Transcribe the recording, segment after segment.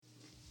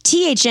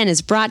THN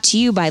is brought to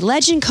you by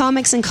Legend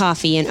Comics and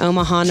Coffee in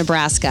Omaha,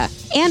 Nebraska,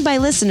 and by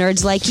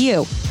listeners like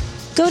you.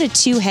 Go to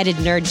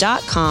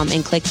twoheadednerd.com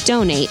and click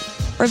donate,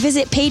 or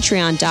visit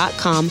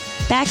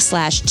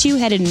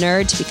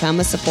patreon.com/twoheadednerd to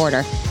become a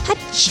supporter.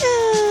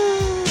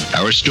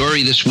 Hacha! Our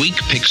story this week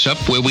picks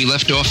up where we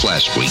left off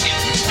last week.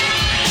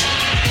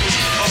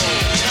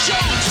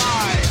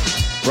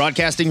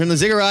 Broadcasting from the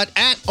Ziggurat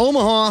at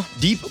Omaha,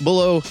 deep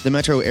below the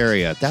metro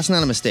area. That's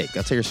not a mistake.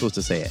 That's how you're supposed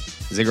to say it.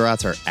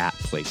 Ziggurats are at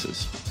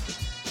places.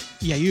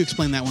 Yeah, you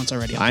explained that once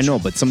already. I know,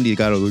 but somebody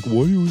got to like,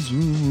 why you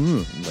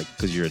like,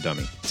 because you're a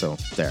dummy. So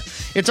there.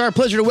 It's our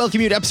pleasure to welcome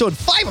you to episode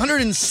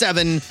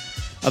 507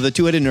 of the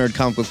Two-Headed Nerd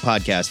Comic Book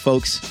Podcast.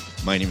 Folks,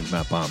 my name is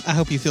Matt Baum. I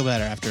hope you feel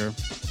better after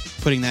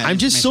putting that. I'm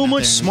just so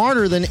much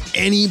smarter than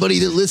anybody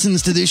that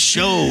listens to this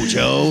show,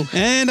 Joe.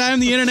 And I'm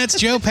the internet's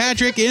Joe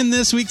Patrick. In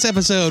this week's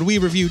episode, we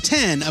review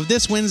 10 of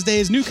this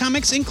Wednesday's new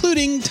comics,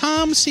 including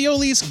Tom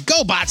Scioli's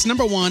GoBots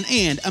 #1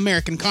 and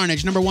American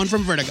Carnage #1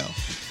 from Vertigo.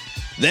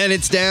 Then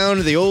it's down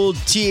to the old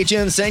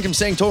THN Sanctum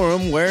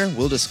Sanctorum, where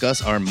we'll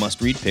discuss our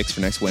must-read picks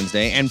for next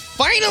Wednesday. And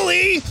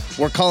finally,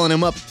 we're calling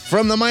him up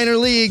from the minor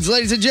leagues,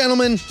 ladies and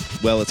gentlemen.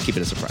 Well, let's keep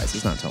it a surprise.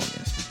 He's not telling you.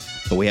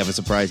 But we have a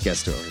surprise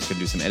guest star who's going to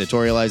do some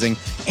editorializing,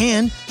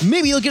 and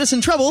maybe he'll get us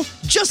in trouble,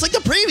 just like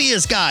the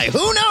previous guy.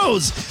 Who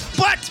knows?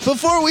 But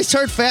before we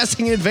start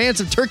fasting in advance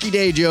of Turkey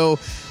Day, Joe,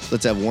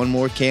 let's have one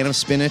more can of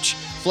spinach,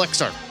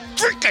 flex our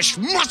freakish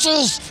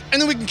muscles,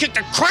 and then we can kick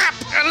the crap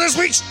out of this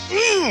week's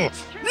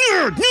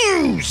Nerd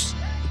News.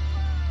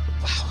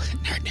 Wow,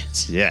 nerd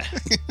news. Yeah.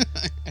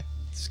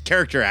 It's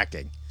character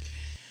acting.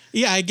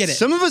 Yeah, I get it.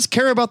 Some of us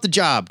care about the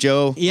job,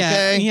 Joe. Yeah,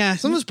 okay? yeah.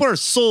 Some of us put our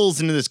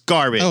souls into this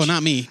garbage. Oh,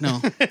 not me.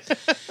 No.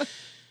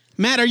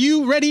 Matt, are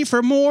you ready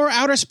for more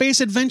outer space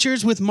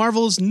adventures with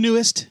Marvel's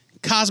newest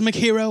cosmic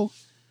hero,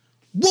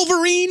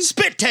 Wolverine?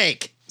 Spit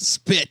take.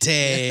 Spit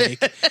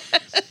take.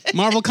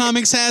 Marvel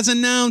Comics has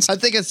announced. I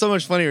think it's so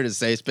much funnier to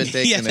say spit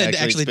take Yeah, than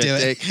actually do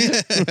spit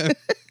it. take.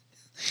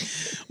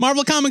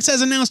 Marvel Comics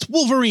has announced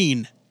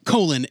Wolverine,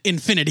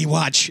 Infinity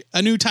Watch,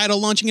 a new title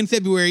launching in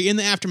February in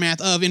the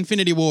aftermath of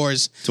Infinity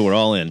Wars. So we're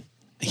all in.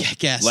 Yeah, I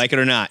guess. Like it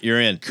or not, you're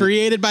in.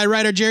 Created by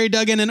writer Jerry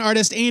Duggan and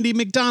artist Andy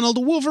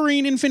McDonald,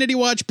 Wolverine Infinity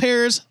Watch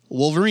pairs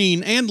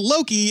Wolverine and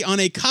Loki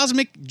on a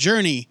cosmic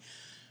journey.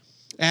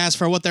 As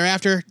for what they're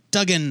after,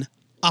 Duggan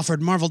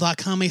offered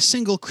Marvel.com a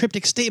single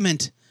cryptic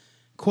statement.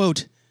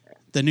 Quote,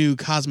 "The new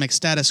cosmic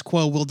status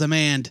quo will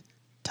demand ...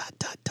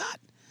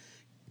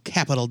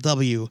 capital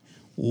W,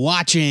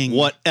 watching."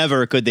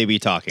 Whatever could they be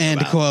talking End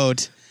about?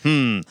 quote.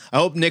 I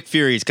hope Nick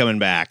Fury's coming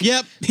back.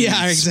 Yep.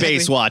 Yeah, exactly.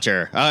 Space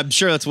Watcher. I'm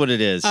sure that's what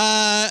it is.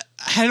 I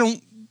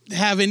don't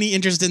have any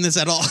interest in this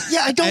at all.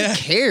 Yeah, I don't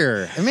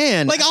care.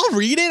 Man. Like, I'll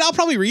read it. I'll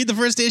probably read the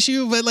first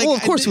issue, but like... well,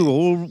 of course we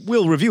will.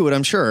 We'll review it,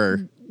 I'm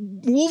sure.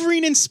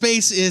 Wolverine in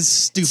space is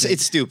stupid.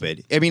 It's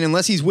stupid. I mean,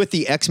 unless he's with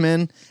the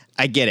X-Men,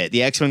 I get it.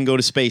 The X-Men go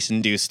to space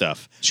and do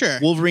stuff. Sure.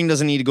 Wolverine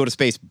doesn't need to go to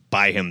space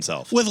by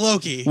himself. With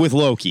Loki.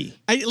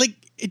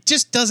 It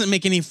just doesn't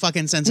make any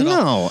fucking sense at all.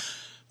 No.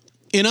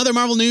 In other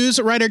Marvel news,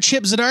 writer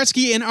Chip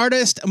Zdarsky and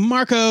artist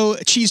Marco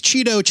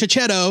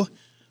Checchetto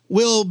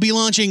will be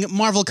launching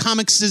Marvel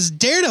Comics'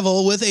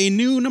 Daredevil with a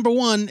new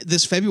 #1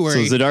 this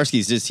February. So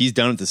Zdarsky's he's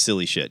done with the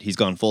silly shit. He's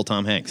gone full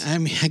Tom Hanks. I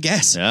mean, I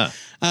guess. Yeah.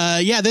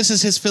 This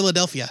is his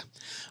Philadelphia.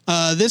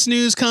 This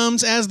news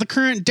comes as the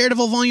current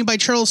Daredevil volume by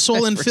Charles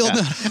Soule and Phil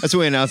Noto. That's what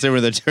we announced over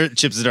the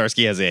Chip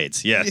Zdarsky has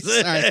AIDS. Yes.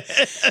 Sorry.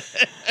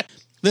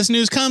 This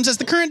news comes as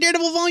the current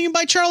Daredevil volume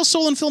by Charles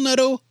Soule and Phil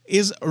Noto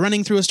is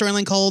running through a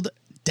storyline called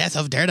Death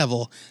of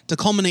Daredevil to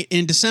culminate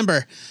in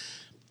December.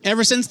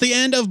 Ever since the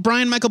end of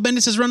Brian Michael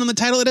Bendis' run on the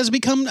title, it has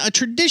become a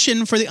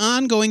tradition for the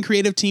ongoing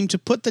creative team to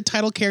put the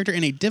title character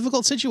in a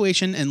difficult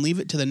situation and leave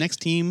it to the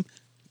next team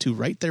to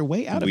write their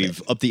way out of it.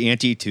 We've upped the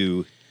ante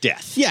to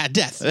death. Yeah,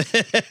 death.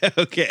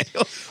 Okay.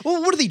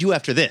 Well, what do they do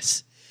after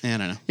this? I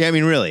don't know. Yeah, I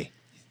mean, really.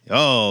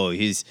 Oh,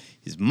 his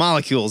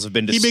molecules have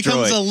been destroyed. He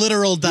becomes a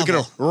literal devil. We're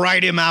going to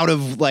write him out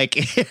of,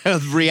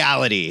 of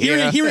reality.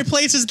 He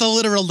replaces the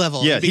literal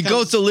devil. Yeah, he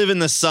goes to live in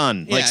the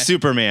sun, like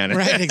Superman.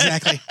 Right,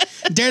 exactly.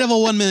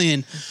 Daredevil 1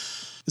 million.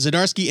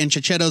 Zdarsky and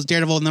Checchetto's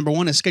Daredevil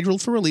 #1 is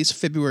scheduled for release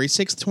February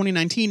 6th,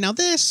 2019. Now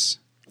this,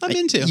 I'm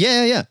into.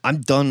 Yeah.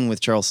 I'm done with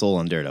Charles Soule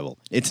on Daredevil.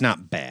 It's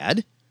not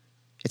bad.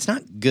 It's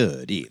not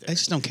good either. I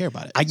just don't care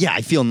about it.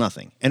 I feel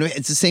nothing. And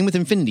it's the same with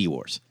Infinity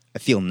Wars. I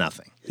feel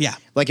nothing. Yeah.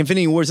 Like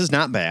Infinity Wars is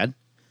not bad.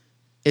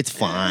 It's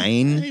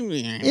fine.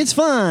 It's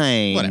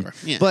fine. Whatever.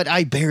 Yeah. But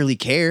I barely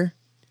care.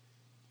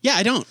 Yeah,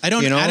 I don't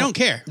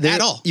care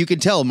at all. You can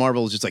tell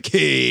Marvel's just like,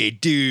 hey,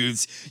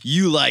 dudes,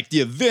 you like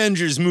the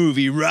Avengers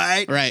movie,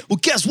 right? Right. Well,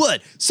 guess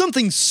what?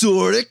 Something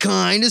sort of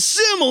kind of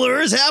similar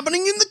is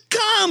happening in the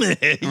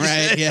comics.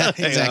 Right, yeah,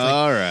 exactly.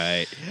 All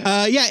right.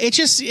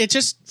 It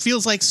just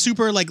feels like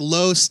super like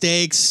low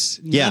stakes.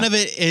 Yeah. None of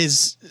it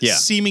is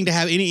seeming to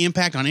have any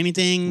impact on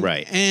anything.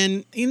 Right.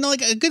 And,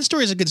 like a good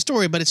story is a good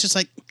story, but it's just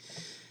like,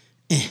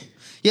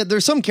 Yeah,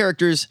 there's some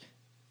characters...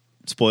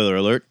 Spoiler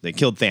alert, they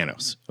killed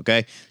Thanos,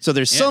 okay? So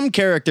there's some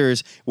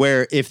characters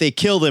where if they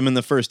kill them in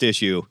the first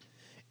issue,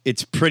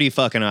 it's pretty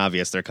fucking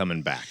obvious they're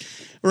coming back.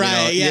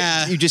 Right,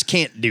 yeah. You just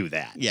can't do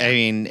that. Yeah. I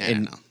mean, I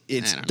don't know.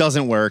 it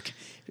doesn't work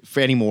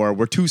anymore.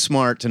 We're too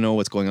smart to know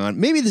what's going on.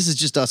 Maybe this is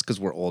just us because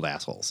we're old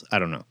assholes. I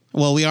don't know.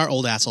 Well, we are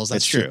old assholes.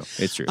 That's true.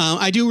 It's true.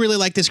 I do really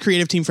like this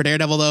creative team for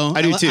Daredevil, though.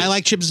 I do, too. I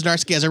like Chip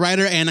Zdarsky as a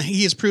writer, and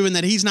he has proven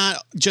that he's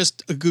not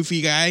just a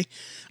goofy guy.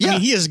 Yeah. I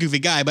mean, he is a goofy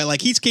guy, but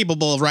like he's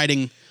capable of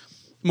writing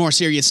more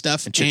serious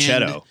stuff. And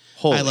Cicchetto.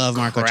 Holy I love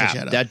Marco crap.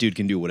 Cicchetto. That dude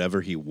can do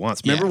whatever he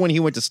wants. Remember Yeah. when he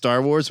went to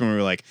Star Wars when we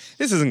were like,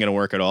 this isn't going to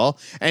work at all?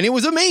 And it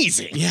was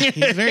amazing. Yeah,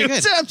 he's very good.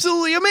 It's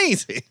absolutely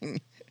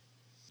amazing.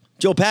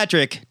 Joe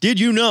Patrick, did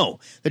you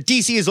know that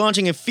DC is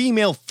launching a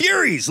Female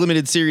Furies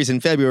limited series in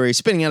February,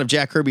 spinning out of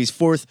Jack Kirby's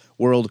Fourth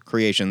World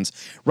Creations?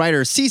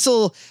 Writer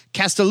Cecil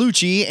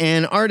Castellucci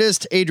and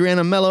artist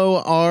Adriana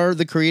Mello are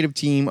the creative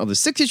team of the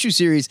 6-issue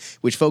series,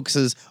 which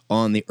focuses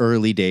on the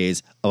early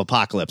days of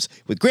Apocalypse.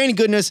 With Granny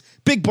Goodness,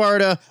 Big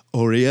Barda,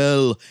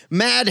 Oriel,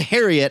 Mad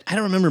Harriet. I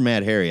don't remember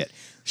Mad Harriet.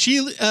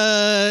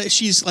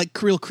 She's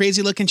like real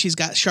crazy looking. She's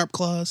got sharp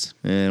claws.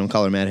 And I don't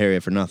call her Mad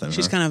Harriet for nothing.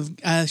 She's kind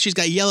of she's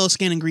got yellow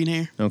skin and green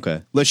hair.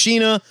 Okay.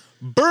 Lashina,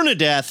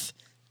 Bernadette,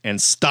 and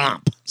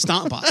Stomp.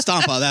 Stompa.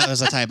 That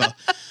was a typo.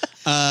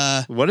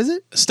 What is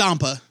it?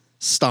 Stompa.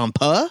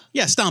 Stompa?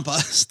 Yeah, Stompa.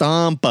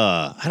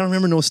 Stompa. I don't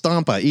remember no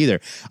Stompa either.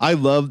 I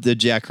love the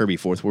Jack Kirby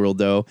Fourth World,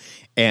 though,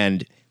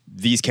 and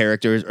these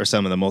characters are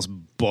some of the most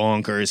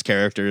bonkers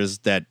characters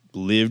that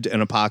lived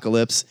in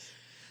Apocalypse.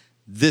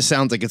 This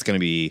sounds like it's going to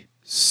be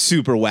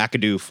super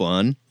wackadoo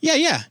fun.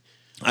 Yeah.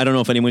 I don't know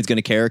if anyone's going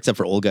to care except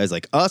for old guys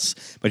like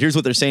us, but here's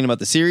what they're saying about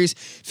the series.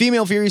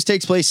 Female Furies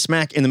takes place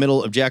smack in the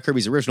middle of Jack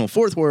Kirby's original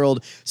Fourth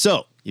World,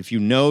 so if you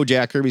know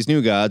Jack Kirby's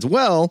New Gods,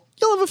 well,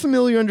 you'll have a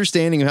familiar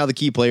understanding of how the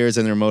key players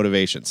and their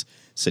motivations,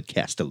 said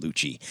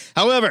Castellucci.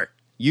 However,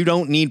 you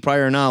don't need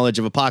prior knowledge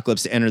of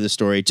Apocalypse to enter the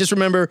story. Just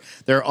remember,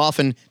 there are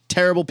often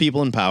terrible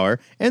people in power,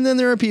 and then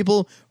there are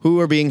people who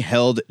are being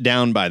held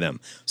down by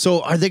them.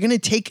 So are they going to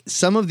take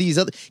some of these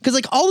other... Because,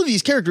 like, all of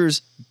these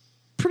characters,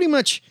 pretty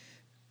much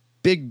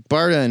Big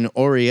Barda and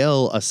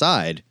Oriel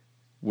aside,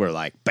 were,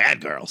 like, bad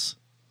girls.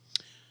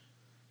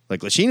 Like,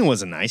 Lashina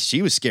wasn't nice.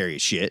 She was scary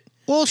as shit.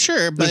 Well,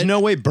 sure, but There's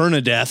no way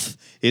Bernadette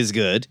is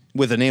good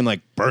with a name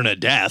like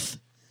Bernadette.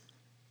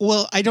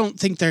 well, I don't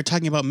think they're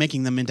talking about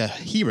making them into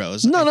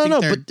heroes. No, I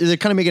think but they're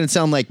kind of making it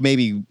sound like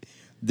maybe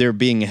they're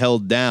being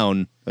held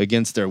down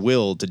against their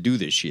will to do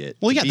this shit.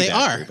 Well, to yeah, be they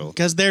bad are people.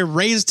 because they're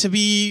raised to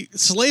be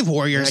slave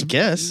warriors. I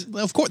guess.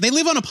 Of course, they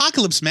live on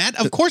Apocalypse, Matt.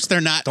 Of course,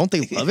 they're not. Don't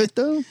they love it,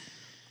 though?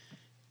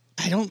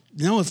 I don't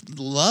know if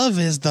love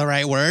is the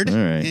right word. All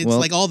right, It's well-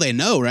 like all they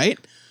know, right?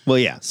 Well,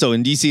 yeah. So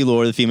in DC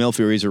lore, the Female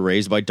Furies are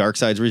raised by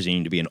Darkseid's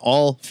regime to be an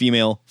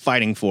all-female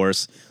fighting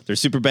force. They're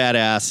super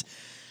badass.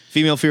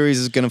 Female Furies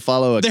is going to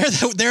follow a...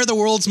 They're the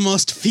world's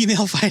most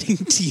female fighting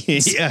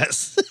teams.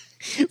 Yes.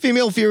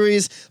 Female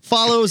Furies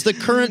follows the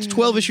current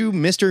 12-issue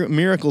Mr.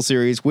 Miracle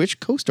series, which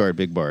co-starred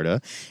Big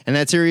Barda. And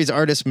that series,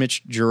 artist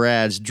Mitch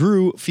Gerads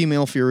drew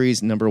Female Furies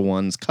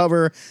 #1's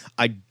cover.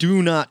 I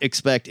do not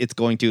expect it's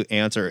going to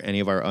answer any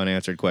of our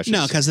unanswered questions.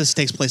 No, because this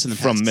takes place in the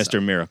past. from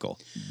Mr. Miracle.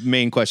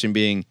 Main question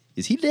being,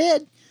 is he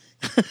dead?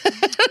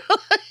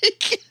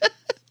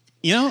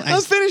 You know, I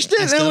finished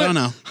it. I still and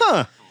don't went, know.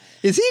 Huh.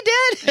 Is he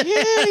dead?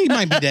 Yeah, he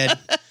might be dead.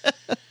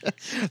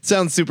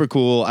 Sounds super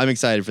cool. I'm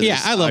excited for Yeah,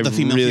 this. I love the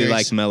Female really Furies.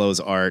 like Mello's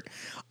art.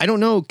 I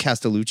don't know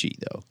Castellucci,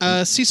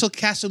 though. Cecil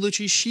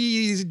Castellucci,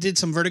 she did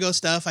some Vertigo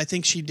stuff. I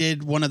think she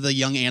did one of the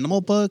Young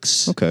Animal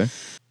books. Okay.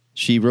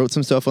 She wrote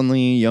some stuff on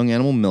the Young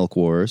Animal Milk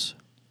Wars.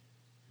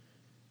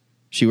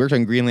 She worked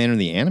on Green Lantern,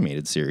 the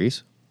animated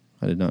series.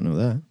 I did not know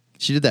that.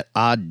 She did that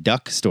Odd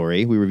Duck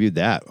story. We reviewed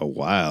that a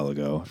while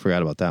ago. I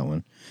forgot about that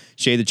one.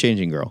 Shade the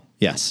Changing Girl.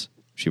 Yes.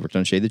 She worked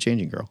on Shade the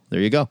Changing Girl. There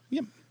you go.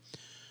 Yep.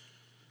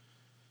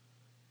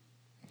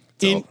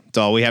 That's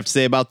all we have to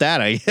say about that.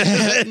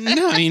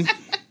 No, I mean,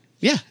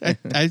 yeah,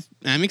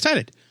 I'm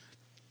excited.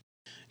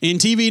 In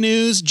TV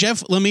news,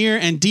 Jeff Lemire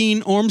and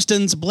Dean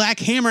Ormston's Black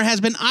Hammer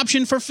has been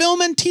optioned for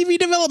film and TV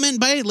development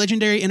by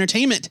Legendary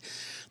Entertainment.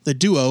 The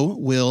duo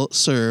will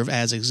serve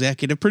as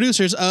executive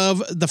producers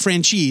of the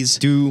franchise.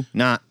 Do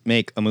not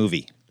make a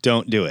movie.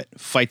 Don't do it.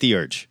 Fight the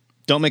urge.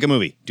 Don't make a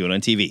movie. Do it on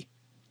TV.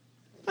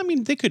 I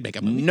mean, they could make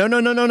a movie.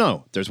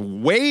 No. There's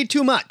way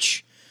too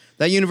much.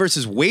 That universe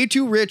is way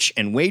too rich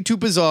and way too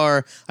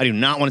bizarre. I do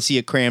not want to see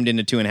it crammed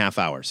into 2.5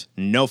 hours.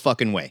 No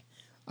fucking way.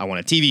 I want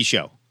a TV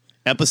show.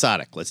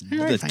 Episodic. Let's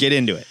fine. get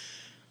into it.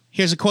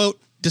 Here's a quote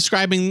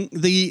describing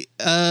the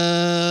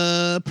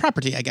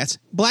property, I guess.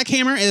 Black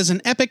Hammer is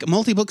an epic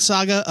multi-book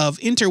saga of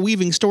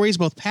interweaving stories,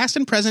 both past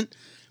and present,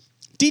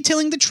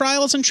 detailing the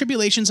trials and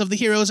tribulations of the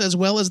heroes as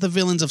well as the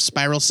villains of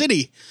Spiral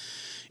City.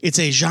 It's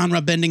a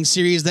genre-bending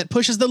series that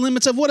pushes the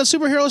limits of what a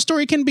superhero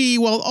story can be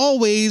while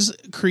always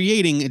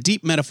creating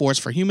deep metaphors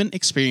for human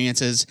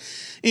experiences.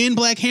 In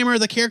Black Hammer,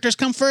 the characters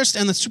come first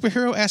and the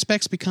superhero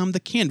aspects become the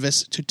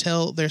canvas to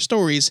tell their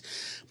stories.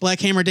 Black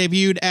Hammer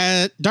debuted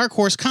at Dark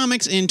Horse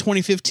Comics in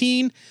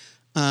 2015.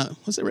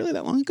 Was it really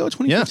that long ago,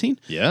 2015?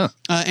 Yeah.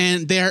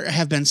 And there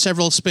have been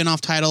several spin-off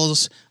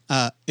titles.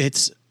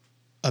 It's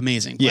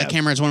amazing. Yeah. Black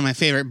Hammer is one of my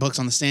favorite books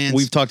on the stands.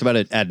 We've talked about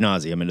it ad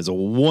nauseum. It is a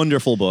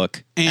wonderful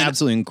book. And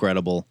absolutely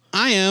incredible.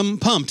 I am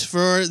pumped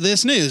for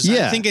this news.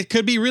 Yeah. I think it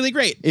could be really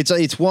great.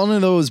 It's one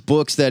of those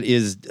books that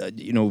is,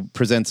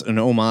 presents an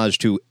homage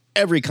to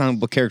every comic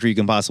book character you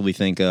can possibly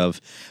think of.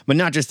 But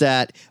not just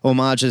that,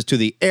 homages to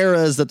the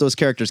eras that those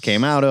characters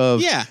came out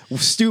of. Yeah.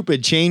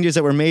 Stupid changes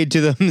that were made to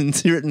them in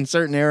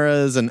certain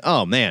eras. And,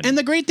 oh, man. And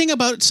the great thing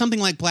about something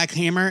like Black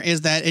Hammer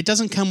is that it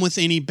doesn't come with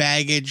any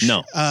baggage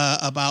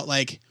about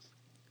like,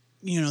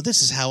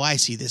 this is how I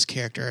see this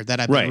character that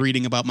I've been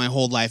reading about my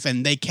whole life.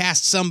 And they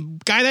cast some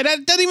guy that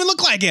doesn't even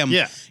look like him.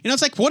 Yeah.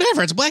 It's like,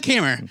 whatever. It's Black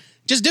Hammer.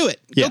 Just do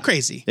it. Yeah. Go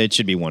crazy. It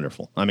should be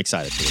wonderful. I'm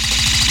excited for it.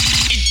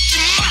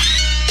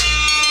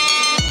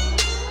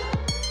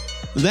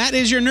 That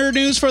is your nerd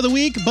news for the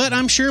week, but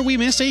I'm sure we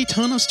missed a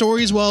ton of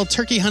stories while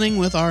turkey hunting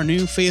with our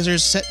new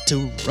phasers set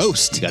to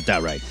roast. You got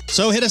that right.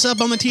 So hit us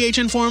up on the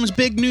THN Forums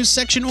Big News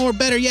section, or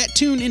better yet,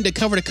 tune into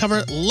Cover to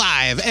Cover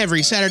live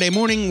every Saturday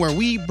morning, where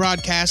we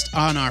broadcast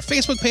on our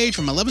Facebook page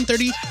from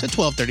 11:30 to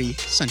 12:30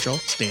 Central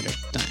Standard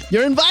Time.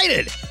 You're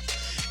invited.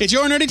 It's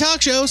your nerdy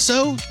talk show,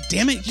 so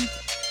damn it, you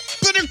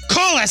better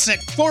call us at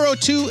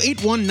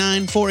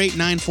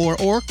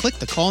 402-819-4894 or click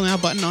the Call Now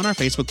button on our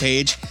Facebook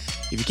page.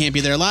 If you can't be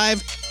there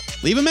live,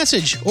 leave a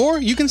message, or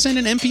you can send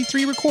an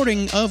MP3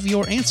 recording of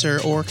your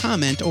answer or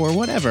comment or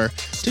whatever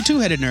to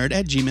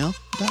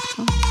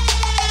twoheadednerd@gmail.com.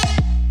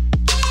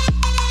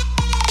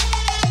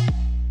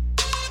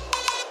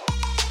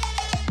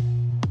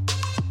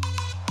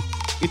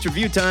 It's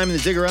review time in the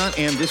Ziggurat,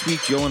 and this week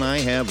Joe and I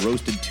have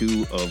roasted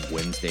 2 of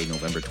Wednesday,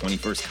 November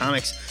 21st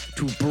comics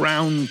to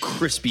brown,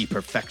 crispy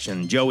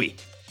perfection. Joey,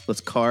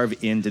 let's carve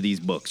into these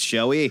books,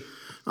 shall we?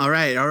 All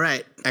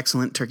right.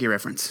 Excellent turkey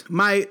reference.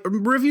 My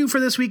review for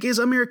this week is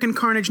American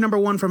Carnage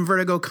 #1 from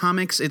Vertigo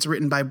Comics. It's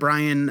written by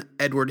Brian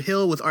Edward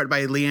Hill with art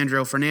by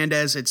Leandro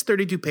Fernandez. It's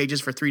 32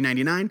 pages for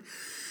 $3.99.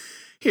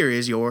 Here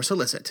is your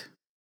solicit.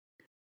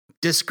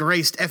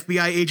 Disgraced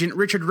FBI agent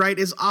Richard Wright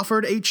is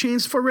offered a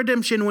chance for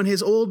redemption when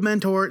his old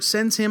mentor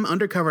sends him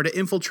undercover to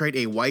infiltrate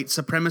a white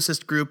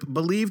supremacist group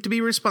believed to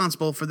be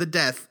responsible for the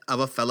death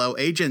of a fellow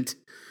agent.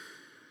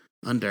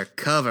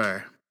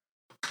 Undercover.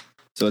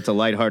 So it's a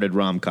lighthearted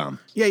rom-com.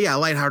 Yeah,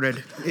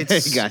 lighthearted.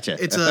 It's Gotcha.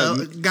 It's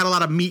got a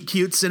lot of meat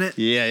cutes in it.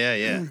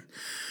 Yeah.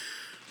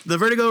 The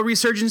Vertigo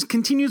resurgence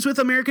continues with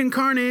American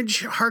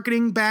Carnage,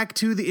 harkening back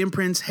to the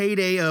imprint's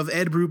heyday of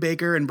Ed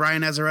Brubaker and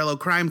Brian Azzarello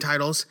crime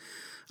titles.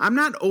 I'm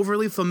not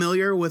overly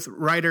familiar with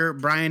writer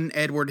Brian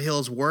Edward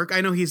Hill's work. I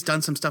know he's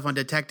done some stuff on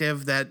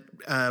Detective that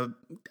I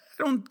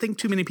don't think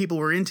too many people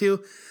were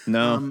into.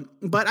 No.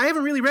 But I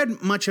haven't really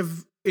read much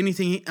of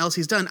anything else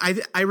he's done.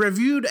 I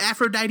reviewed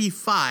Aphrodite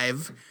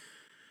 5,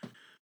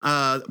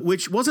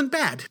 which wasn't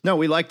bad. No,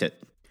 we liked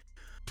it.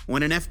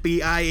 When an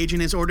FBI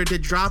agent is ordered to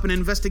drop an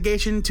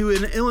investigation to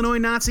an Illinois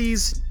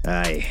Nazi's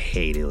I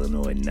hate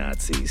Illinois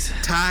Nazis.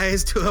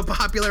 ties to a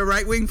popular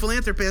right-wing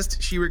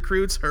philanthropist, she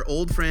recruits her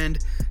old friend,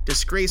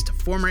 disgraced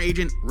former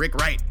agent Rick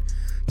Wright,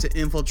 to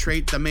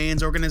infiltrate the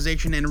man's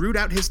organization and root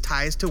out his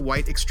ties to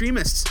white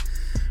extremists.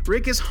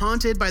 Rick is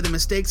haunted by the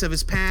mistakes of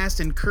his past,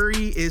 and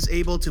Curry is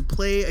able to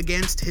play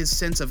against his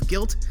sense of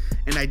guilt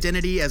and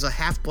identity as a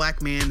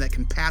half-black man that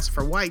can pass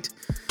for white.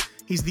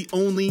 He's the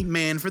only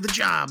man for the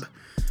job.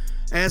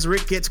 As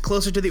Rick gets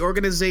closer to the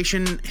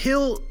organization,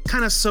 Hill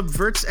kind of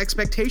subverts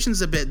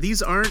expectations a bit.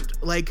 These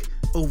aren't like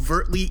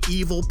overtly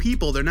evil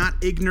people. They're not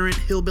ignorant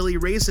hillbilly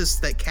racists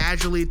that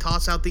casually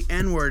toss out the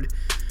N-word.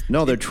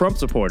 No, they're Trump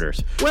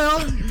supporters.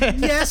 Well,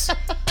 yes.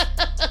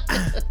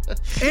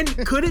 And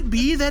could it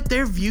be that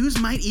their views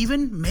might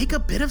even make a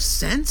bit of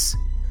sense?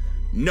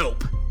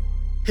 Nope.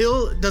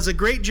 Hill does a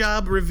great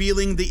job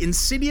revealing the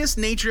insidious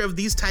nature of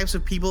these types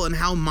of people and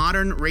how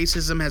modern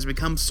racism has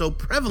become so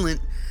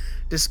prevalent,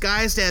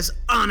 disguised as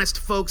honest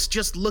folks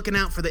just looking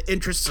out for the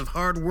interests of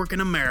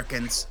hard-working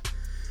Americans.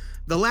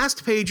 The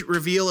last page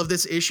reveal of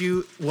this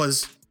issue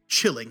was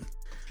chilling.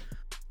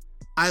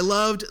 I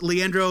loved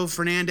Leandro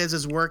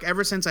Fernandez's work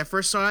ever since I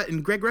first saw it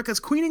in Greg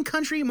Rucka's Queen and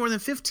Country more than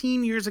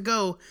 15 years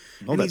ago.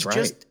 Oh, that's right.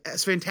 He's just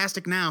as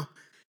fantastic now.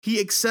 He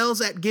excels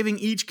at giving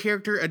each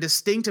character a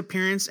distinct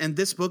appearance, and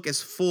this book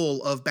is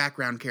full of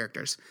background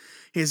characters.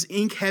 His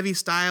ink-heavy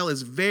style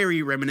is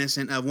very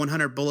reminiscent of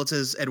 100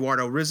 Bullets'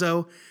 Eduardo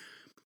Rizzo.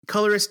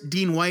 Colorist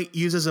Dean White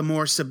uses a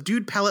more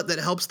subdued palette that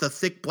helps the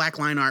thick black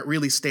line art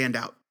really stand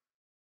out.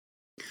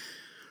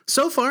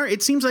 So far,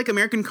 it seems like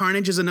American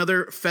Carnage is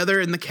another feather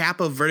in the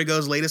cap of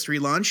Vertigo's latest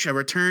relaunch, a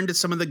return to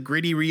some of the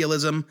gritty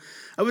realism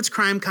of its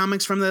crime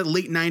comics from the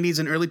late 90s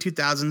and early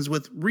 2000s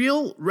with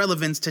real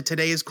relevance to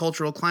today's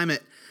cultural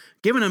climate.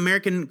 Given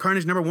American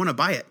Carnage #1 a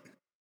buy it.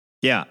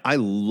 Yeah, I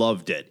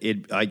loved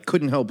it. I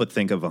couldn't help but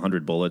think of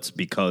 100 Bullets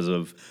because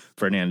of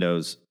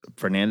Leandro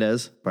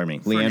Fernandez's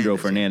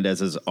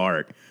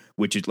art,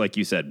 which is, like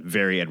you said,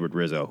 very Edward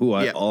Rizzo, who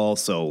I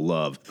also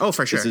love. Oh,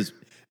 for sure. This is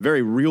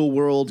very real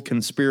world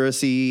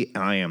conspiracy.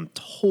 I am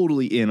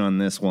totally in on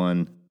this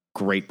one.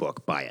 Great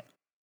book. Buy it.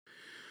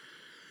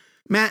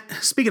 Matt,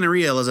 speaking of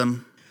realism.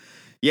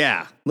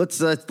 Yeah, let's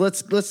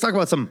talk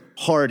about some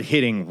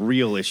hard-hitting,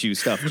 real issue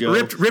stuff, Joe.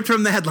 Ripped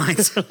from the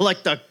headlines.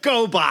 Like the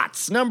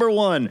GoBots,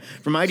 #1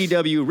 from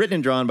IDW, written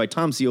and drawn by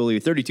Tom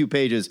Scioli, 32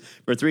 pages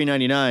for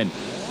 $3.99.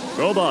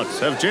 GoBots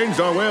have changed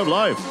our way of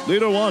life.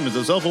 Leader 1 is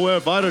a self-aware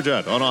fighter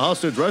jet on a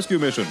hostage rescue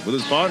mission with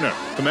his partner,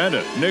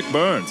 Commander Nick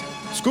Burns.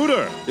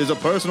 Scooter is a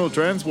personal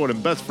transport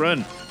and best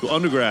friend to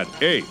undergrad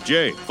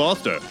A.J.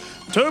 Foster.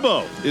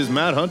 Turbo is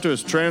Matt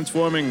Hunter's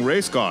transforming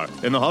race car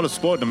in the hottest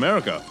sport in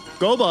America,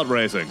 GoBot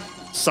racing.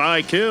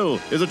 Psy-Kill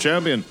is a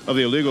champion of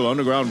the illegal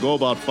underground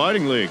GoBot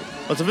Fighting League,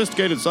 a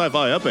sophisticated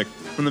sci-fi epic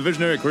from the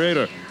visionary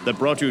creator that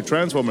brought you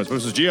Transformers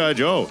vs. G.I.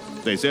 Joe.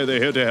 They say they're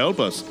here to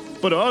help us,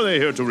 but are they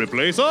here to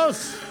replace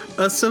us?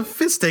 A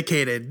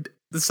sophisticated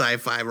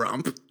sci-fi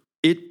romp.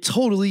 It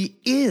totally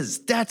is.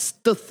 That's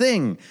the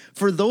thing.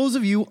 For those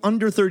of you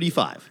under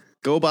 35,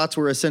 GoBots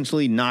were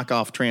essentially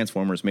knockoff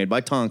Transformers made by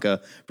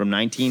Tonka from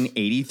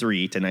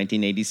 1983 to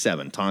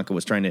 1987. Tonka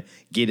was trying to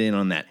get in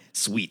on that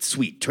sweet,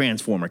 sweet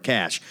Transformer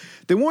cash.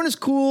 They weren't as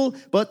cool,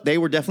 but they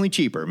were definitely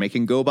cheaper,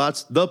 making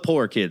GoBots the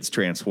poor kids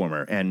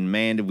Transformer. And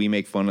man, did we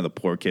make fun of the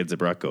poor kids that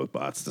brought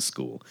GoBots to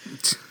school.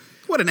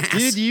 What an ass.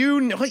 Did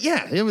you know?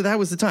 Yeah, that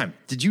was the time.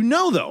 Did you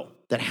know, though,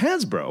 that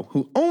Hasbro,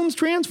 who owns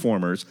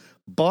Transformers,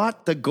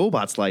 bought the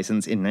GoBots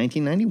license in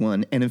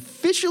 1991 and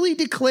officially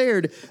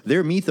declared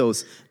their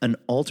mythos an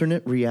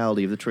alternate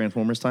reality of the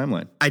Transformers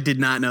timeline? I did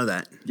not know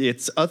that.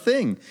 It's a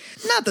thing.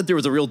 Not that there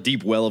was a real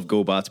deep well of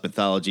GoBots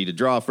mythology to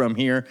draw from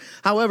here.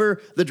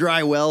 However, the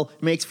dry well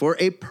makes for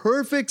a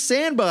perfect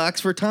sandbox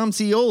for Tom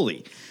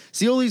Scioli.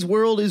 Scioli's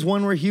world is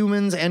one where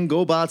humans and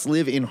GoBots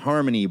live in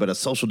harmony, but a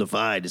social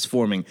divide is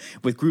forming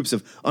with groups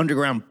of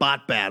underground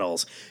bot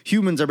battles.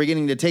 Humans are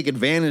beginning to take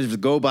advantage of the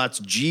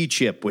GoBots'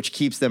 G-chip, which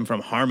keeps them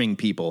from harming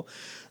people.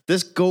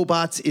 This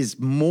GoBots is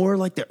more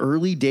like the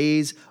early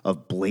days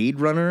of Blade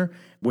Runner,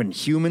 when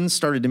humans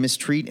started to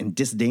mistreat and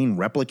disdain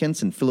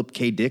replicants in Philip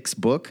K. Dick's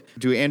book,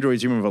 To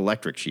Androids Dream of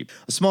Electric Sheep.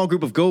 A small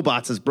group of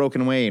GoBots has broken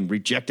away and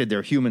rejected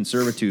their human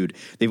servitude.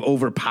 They've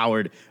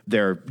overpowered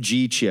their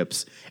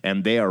G-chips,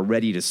 and they are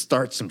ready to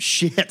start some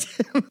shit.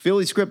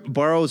 Philly's script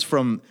borrows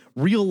from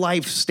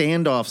real-life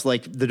standoffs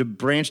like the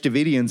Branch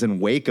Davidians in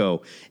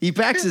Waco. He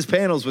packs his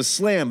panels with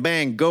slam,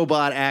 bang,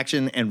 GoBot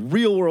action, and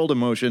real-world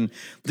emotion.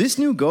 This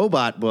new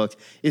GoBot book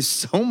is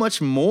so much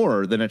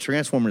more than a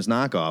Transformers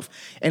knockoff,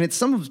 and it's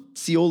some of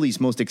Scioli's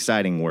most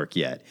exciting work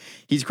yet.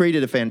 He's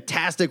created a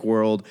fantastic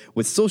world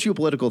with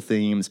socio-political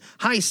themes,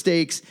 high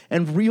stakes,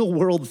 and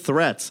real-world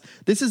threats.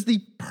 This is the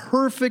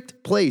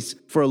perfect place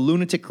for a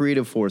lunatic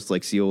creative force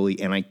like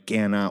Scioli, and I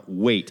cannot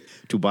wait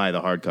to buy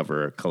the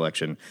hardcover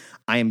collection.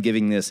 I am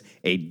giving this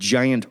a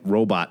giant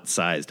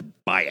robot-sized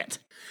buy it.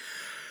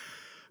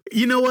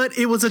 You know what?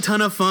 It was a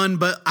ton of fun,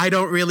 but I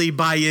don't really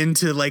buy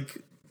into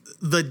like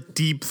the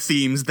deep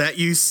themes that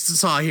you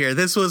saw here.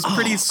 This was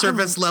pretty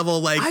surface level.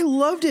 Like, I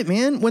loved it,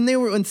 man. When they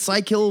were in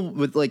Psy-Kill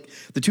with like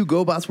the two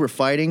GoBots were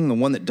fighting, the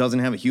one that doesn't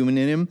have a human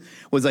in him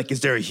was like,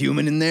 "Is there a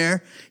human in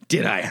there?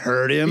 Did I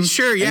hurt him?"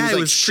 Sure, yeah, and he it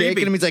was was shaking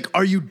creepy. him. He's like,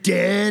 "Are you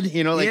dead?"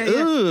 You know, like,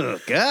 ugh,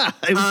 God,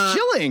 it was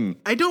chilling.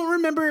 I don't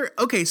remember.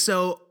 Okay,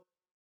 so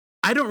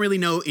I don't really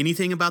know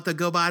anything about the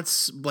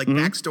GoBots like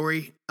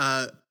backstory.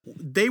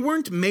 They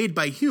weren't made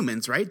by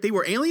humans, right? They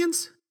were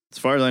aliens. As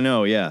far as I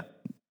know, yeah.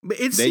 But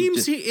it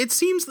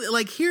seems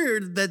like here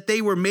that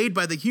they were made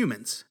by the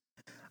humans.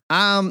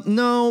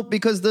 No,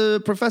 because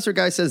the professor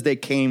guy says they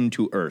came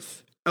to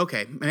Earth.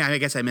 Okay, I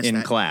guess I missed in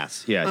that.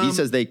 class. Yeah, he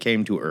says they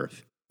came to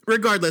Earth.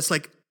 Regardless,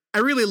 like I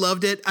really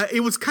loved it.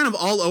 It was kind of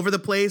all over the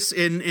place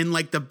in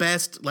like the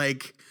best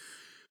like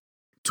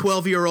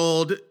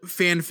 12-year-old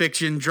fan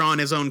fiction drawn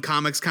his own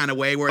comics kind of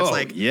way, where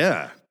it's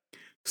yeah.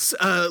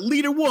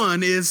 Leader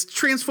 1 is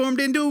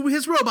transformed into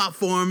his robot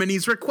form, and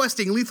he's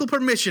requesting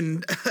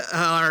permission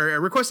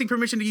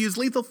to use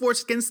lethal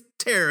force against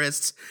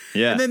terrorists.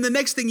 Yeah. And then the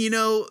next thing you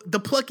know, the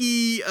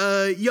plucky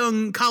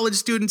young college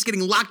student's getting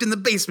locked in the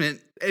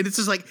basement, and it's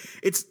just like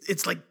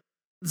it's like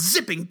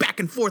zipping back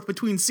and forth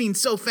between scenes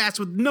so fast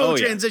with no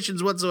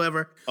transitions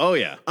whatsoever. Oh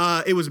yeah.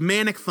 It was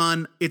manic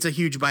fun. It's a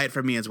huge buy it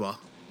for me as well.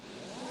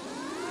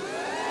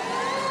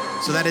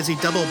 So that is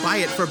a double buy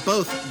it for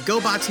both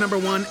GoBots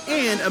 #1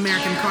 and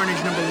American Carnage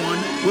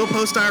 #1. We'll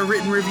post our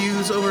written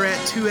reviews over at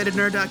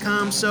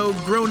twoheadednerd.com so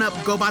grown-up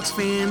GoBots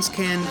fans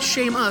can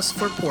shame us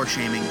for poor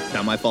shaming.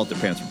 Not my fault their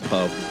pants were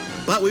Poe.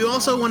 But we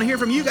also want to hear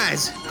from you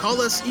guys. Call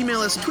us,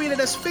 email us, tweet at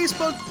us,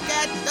 Facebook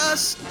at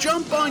us,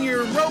 jump on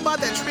your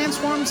robot that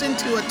transforms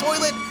into a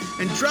toilet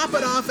and drop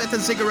it off at the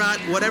ziggurat,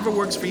 whatever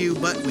works for you,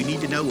 but we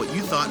need to know what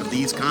you thought of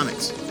these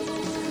comics.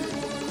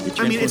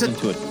 I mean, it's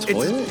into a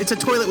toilet? It's a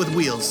toilet with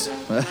wheels.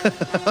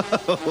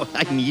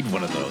 I need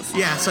one of those.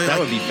 Yeah, so that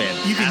would be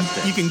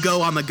fantastic. You can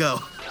go on the go.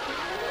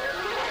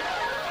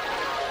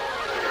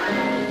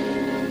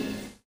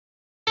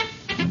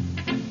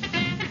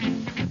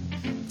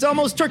 It's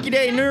almost Turkey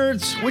Day,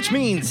 nerds, which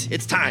means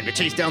it's time to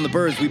chase down the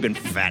birds we've been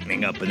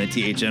fattening up in the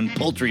THN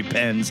poultry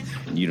pens.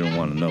 And you don't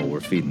want to know we're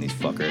feeding these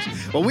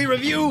fuckers. Well, we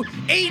review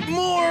 8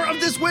 more of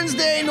this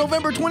Wednesday,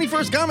 November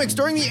 21st comics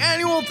during the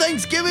annual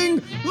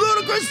Thanksgiving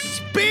Ludicrous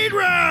Speed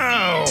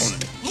Round.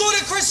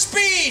 Ludicrous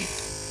Speed!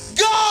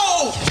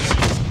 Go!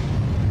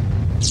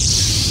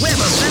 Web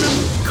of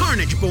Venom,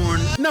 Carnage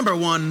Born,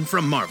 #1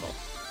 from Marvel.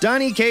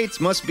 Donny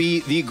Cates must be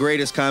the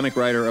greatest comic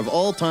writer of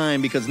all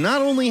time because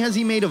not only has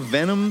he made a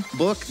Venom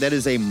book that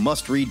is a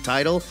must-read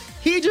title,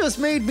 he just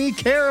made me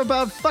care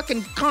about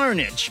fucking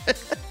Carnage.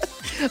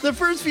 The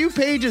first few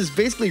pages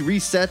basically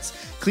resets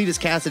Cletus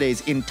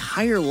Cassidy's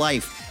entire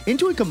life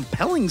into a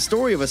compelling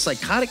story of a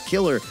psychotic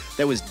killer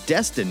that was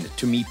destined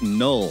to meet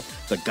Null,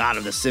 the god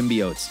of the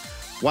symbiotes.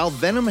 While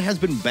Venom has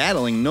been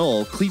battling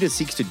Null, Cletus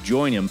seeks to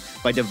join him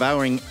by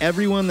devouring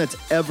everyone that's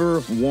ever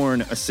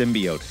worn a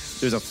symbiote.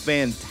 There's a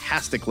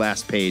fantastic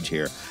last page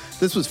here.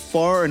 This was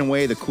far and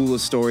away the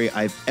coolest story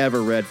I've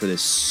ever read for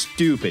this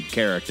stupid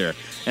character,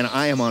 and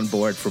I am on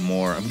board for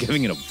more. I'm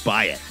giving it a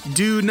buy it.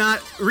 Do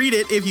not read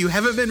it if you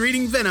haven't been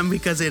reading Venom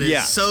because it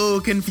is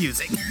so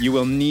confusing. You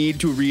will need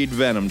to read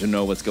Venom to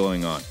know what's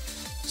going on.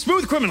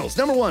 Smooth Criminals,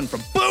 #1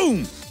 from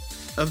Boom!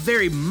 A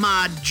very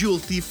mod jewel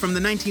thief from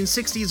the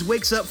 1960s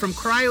wakes up from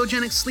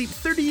cryogenic sleep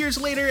 30 years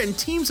later and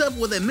teams up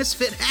with a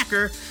misfit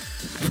hacker.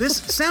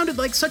 This sounded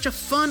like such a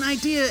fun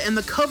idea, and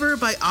the cover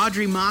by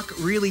Audrey Mock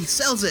really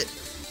sells it.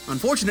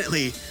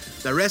 Unfortunately,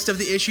 the rest of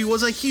the issue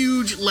was a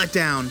huge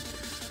letdown.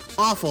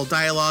 Awful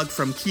dialogue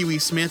from Kiwi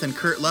Smith and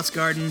Kurt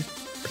Lustgarten.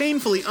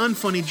 Painfully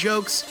unfunny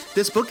jokes.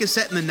 This book is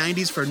set in the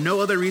 90s for no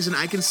other reason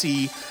I can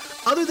see,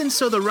 other than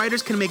so the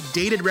writers can make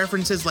dated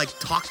references like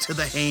talk to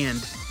the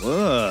hand.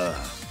 Ugh.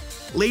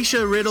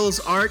 Laisha Riddle's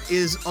art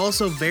is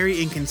also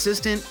very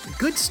inconsistent.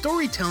 Good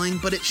storytelling,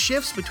 but it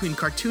shifts between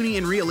cartoony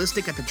and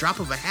realistic at the drop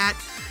of a hat,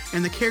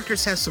 and the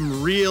characters have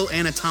some real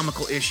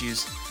anatomical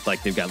issues.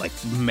 Like they've got like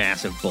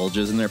massive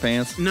bulges in their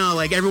pants? No,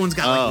 like everyone's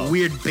got like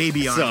weird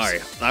baby arms. Sorry,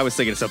 I was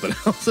thinking of something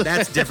else.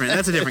 That's different.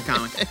 That's a different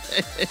comic.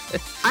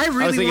 I I was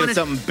really thinking wanted of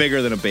something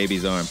bigger than a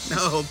baby's arm.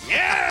 Oh,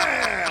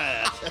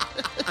 Yeah!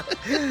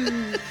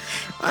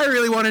 I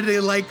really wanted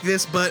to like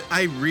this, but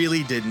I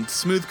really didn't.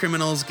 Smooth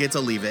Criminals gets a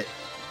leave it.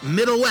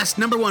 Middle West,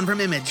 #1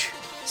 from Image.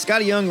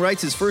 Scotty Young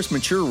writes his first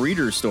mature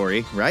reader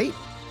story, right?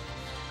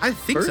 I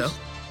think so.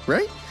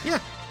 Right? Yeah.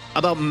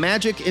 About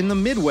magic in the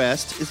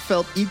Midwest. It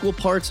felt equal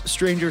parts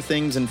Stranger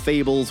Things and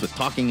fables with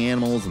talking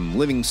animals and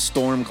living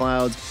storm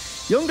clouds.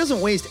 Young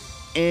doesn't waste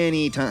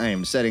any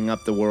time setting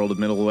up the world of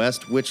Middle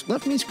West, which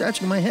left me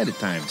scratching my head at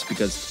times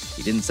because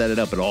he didn't set it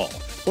up at all.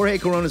 Jorge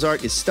Corona's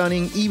art is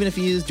stunning, even if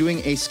he is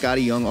doing a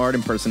Scotty Young art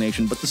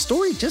impersonation, but the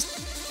story just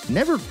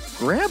never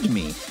grabbed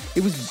me.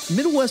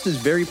 Middle West is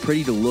very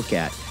pretty to look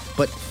at,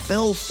 but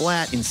fell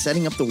flat in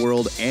setting up the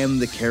world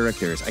and the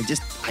characters.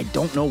 I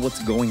don't know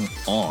what's going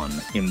on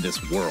in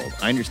this world.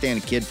 I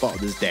understand a kid fought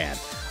with his dad.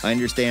 I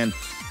understand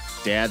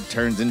dad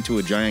turns into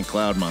a giant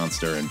cloud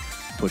monster and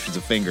pushes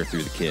a finger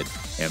through the kid.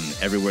 And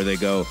everywhere they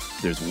go,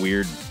 there's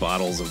weird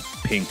bottles of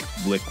pink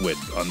liquid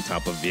on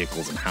top of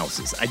vehicles and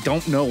houses. I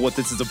don't know what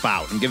this is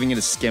about. I'm giving it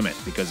a skim it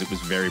because it was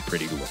very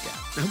pretty to look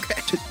at.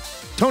 Okay.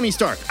 Tony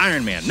Stark,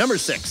 Iron Man,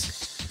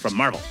 #6 from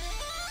Marvel.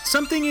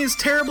 Something is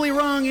terribly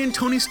wrong in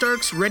Tony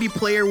Stark's Ready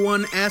Player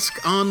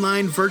One-esque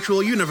online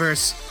virtual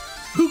universe.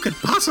 Who could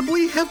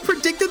possibly have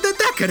predicted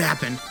that could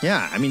happen?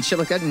 Yeah, I mean, shit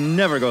like that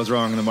never goes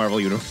wrong in the Marvel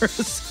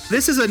Universe.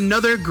 This is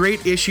another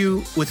great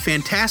issue with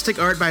fantastic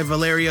art by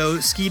Valerio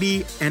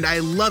Schiti, and I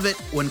love it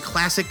when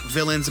classic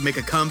villains make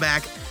a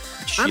comeback.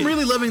 I'm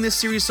really loving this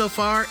series so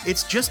far.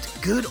 It's just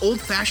good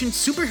old-fashioned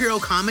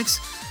superhero comics,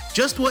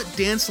 just what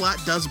Dan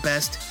Slott does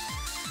best.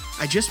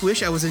 I just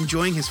wish I was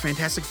enjoying his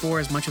Fantastic Four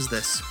as much as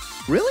this.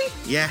 Really?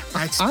 Yeah,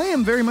 I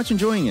am very much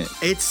enjoying it.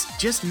 it's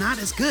just not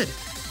as good.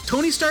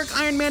 Tony Stark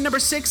Iron Man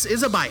 #6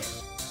 is a buy it.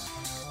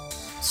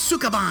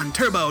 Sukaban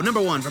Turbo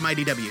 #1 from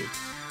IDW.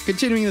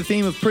 Continuing the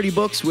theme of pretty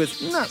books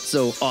with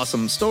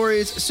not-so-awesome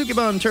stories,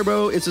 Sukeban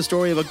Turbo is the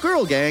story of a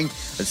girl gang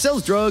that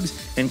sells drugs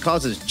and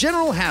causes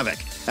general havoc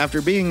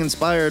after being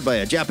inspired by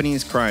a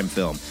Japanese crime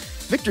film.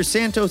 Victor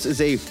Santos is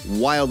a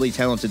wildly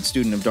talented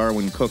student of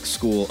Darwin Cook's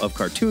School of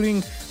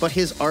Cartooning, but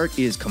his art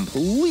is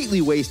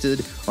completely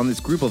wasted on this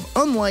group of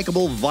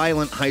unlikable,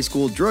 violent high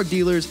school drug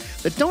dealers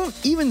that don't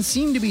even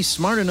seem to be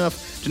smart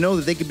enough to know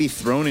that they could be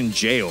thrown in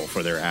jail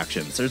for their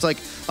actions. There's like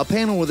a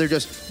panel where they're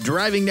just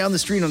driving down the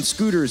street on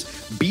scooters,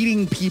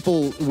 beating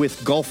people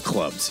with golf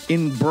clubs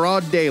in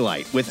broad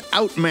daylight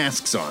without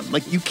masks on.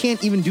 Like, you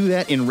can't even do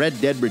that in Red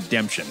Dead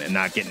Redemption and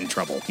not get in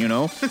trouble, you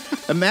know?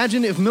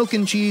 Imagine if Milk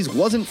and Cheese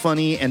wasn't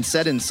funny and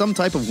set in some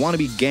type of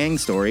wannabe gang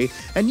story,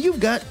 and you've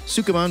got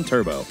Sukeban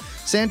Turbo.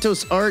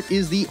 Santos' art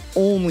is the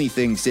only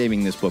thing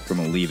saving this book from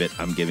a leave it.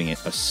 I'm giving it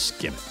a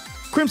skim it.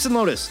 Crimson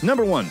Lotus,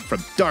 #1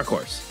 from Dark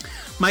Horse.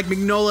 Mike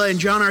Mignola and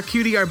John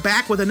Arcudi are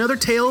back with another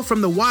tale from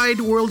the wide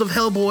world of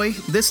Hellboy,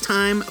 this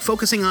time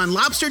focusing on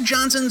Lobster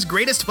Johnson's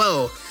greatest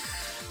foe.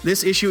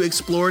 This issue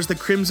explores the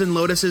Crimson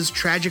Lotus's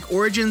tragic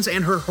origins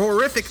and her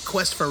horrific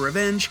quest for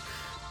revenge.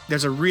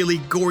 There's a really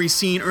gory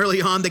scene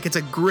early on that gets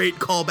a great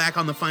callback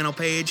on the final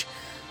page.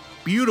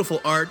 Beautiful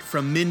art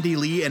from Mindy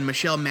Lee and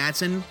Michelle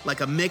Madsen,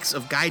 like a mix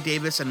of Guy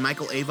Davis and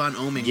Michael Avon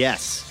Oeming.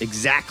 Yes,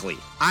 exactly.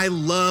 I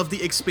love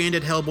the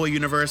expanded Hellboy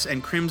universe,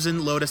 and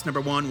Crimson Lotus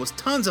 #1 was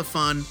tons of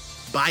fun.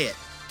 Buy it.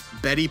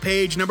 Betty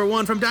Page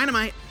 #1 from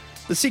Dynamite.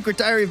 The Secret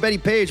Diary of Betty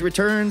Page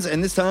returns,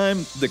 and this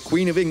time, the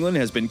Queen of England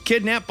has been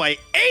kidnapped by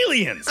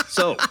aliens.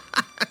 So,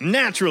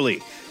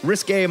 naturally,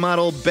 risque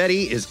model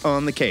Betty is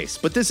on the case.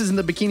 But this isn't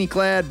the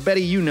bikini-clad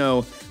Betty you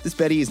know. This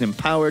Betty is an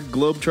empowered,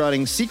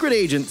 globe-trotting secret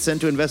agent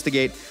sent to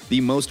investigate the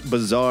most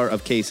bizarre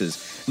of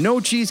cases. No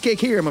cheesecake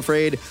here, I'm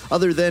afraid,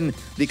 other than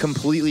the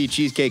completely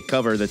cheesecake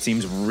cover that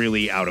seems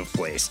really out of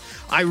place.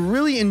 I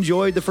really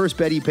enjoyed the first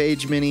Betty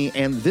Page mini,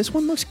 and this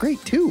one looks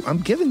great, too. I'm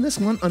giving this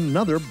one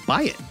another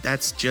buy it.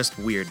 That's just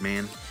weird,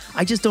 man.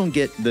 I just don't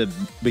get the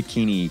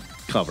bikini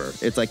cover.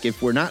 It's like,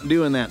 if we're not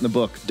doing that in the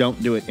book,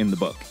 don't do it in the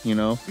book, you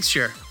know?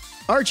 Sure.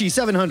 Archie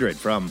 700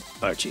 from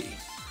Archie.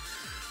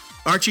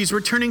 Archie's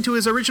returning to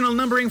his original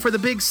numbering for the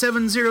Big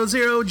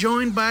 700,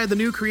 joined by the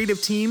new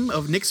creative team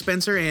of Nick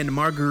Spencer and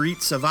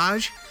Marguerite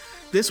Sauvage.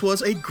 This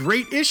was a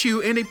great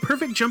issue and a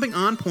perfect jumping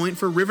on point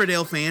for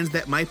Riverdale fans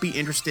that might be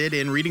interested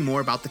in reading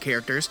more about the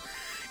characters.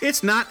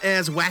 It's not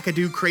as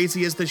wackadoo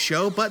crazy as the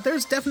show, but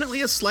there's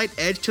definitely a slight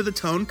edge to the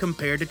tone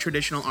compared to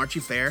traditional Archie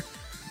fare.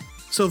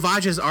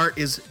 Sauvage's art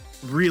is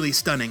really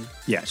stunning.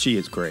 Yeah, she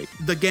is great.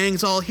 The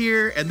gang's all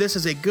here, and this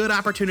is a good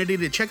opportunity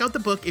to check out the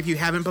book if you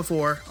haven't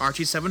before.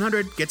 Archie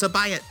 700 gets a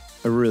buy it.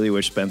 I really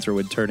wish Spencer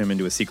would turn him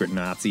into a secret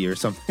Nazi or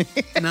something.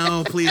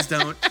 No, please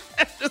don't.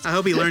 I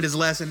hope he learned his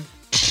lesson.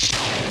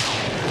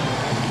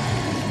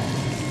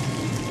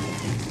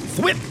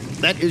 Thwip!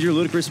 That is your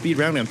ludicrous speed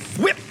round, and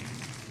thwip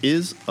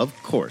is, of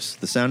course,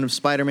 the sound of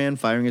Spider-Man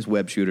firing his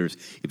web shooters.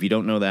 If you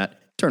don't know that,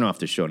 turn off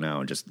the show now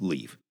and just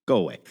leave. Go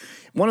away.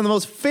 One of the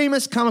most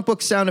famous comic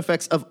book sound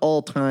effects of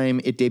all time.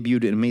 It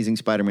debuted in Amazing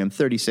Spider-Man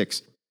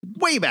 36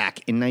 way back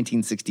in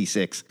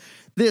 1966.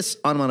 This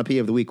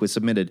onomatopoeia of the week was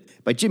submitted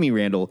by Jimmy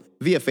Randall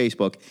via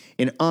Facebook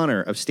in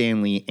honor of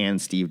Stan Lee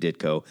and Steve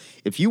Ditko.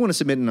 If you want to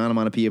submit an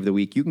onomatopoeia of the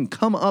week, you can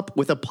come up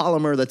with a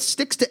polymer that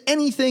sticks to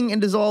anything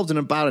and dissolves in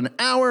about an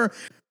hour.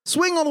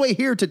 Swing all the way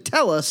here to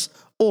tell us,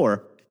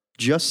 or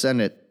just send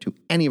it to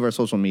any of our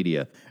social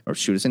media, or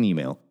shoot us an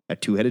email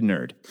at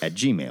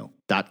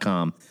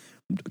twoheadednerd@gmail.com.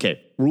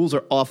 Okay, rules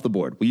are off the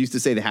board. We used to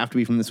say they have to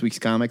be from this week's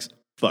comics.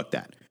 Fuck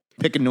that.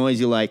 Pick a noise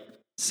you like,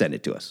 send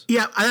it to us.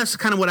 Yeah, that's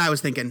kind of what I was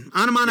thinking.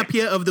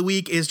 Onomatopoeia of the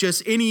week is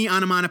just any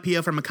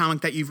onomatopoeia from a comic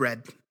that you've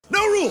read.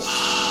 No rules!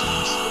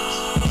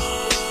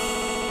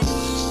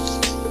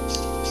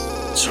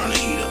 Turn the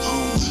heater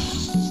on.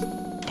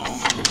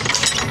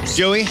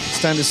 Joey, it's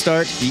time to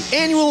start the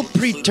annual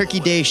pre-Turkey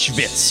Day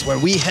Schwitz, where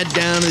we head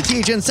down to the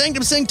THN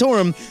Sanctum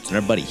Sanctorum, and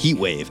our buddy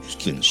Heatwave has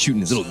been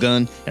shooting his little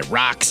gun at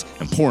rocks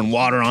and pouring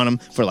water on them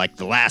for like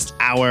the last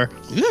hour.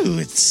 Ooh,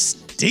 it's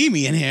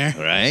steamy in here.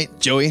 All right,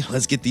 Joey,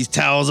 let's get these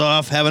towels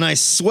off, have a nice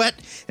sweat,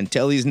 and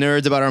tell these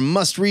nerds about our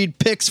must-read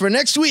picks for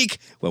next week,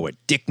 where we're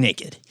dick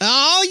naked.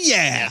 Oh,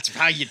 yeah. That's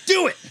how you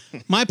do it.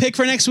 My pick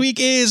for next week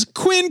is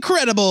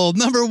Quincredible,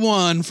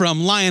 #1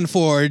 from Lion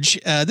Forge.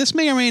 This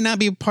may or may not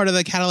be part of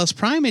the Catalyst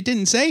Prime. It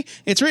didn't say.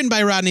 It's written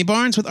by Rodney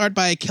Barnes with art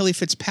by Kelly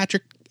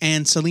Fitzpatrick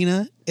and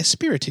Selena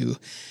Espiritu.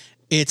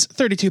 It's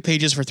 32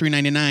 pages for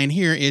 $3.99.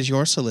 Here is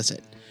your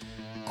solicit.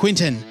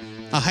 Quentin,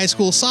 a high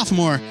school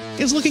sophomore,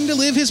 is looking to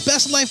live his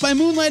best life by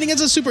moonlighting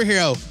as a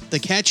superhero. The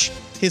catch,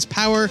 his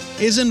power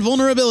is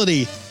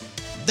invulnerability.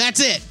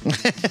 That's it.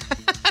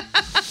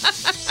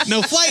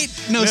 No flight,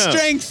 no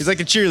strength. He's like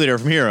a cheerleader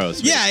from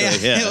Heroes. Yeah.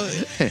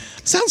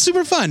 Sounds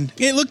super fun.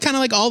 It looked kind of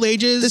like all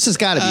ages. This has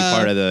got to be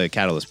part of the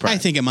Catalyst Prime. I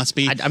think it must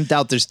be. I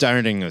doubt they're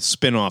starting a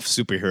spin-off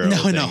superhero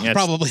thing. No, That's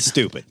probably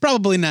stupid.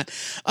 Probably not.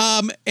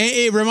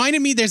 It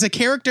reminded me. There's a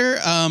character.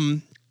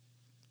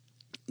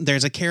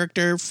 There's a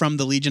character from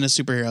the Legion of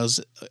Superheroes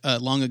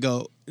long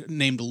ago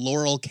named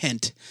Laurel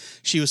Kent.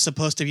 She was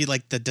supposed to be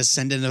like the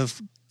descendant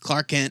of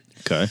Clark Kent.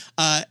 Okay.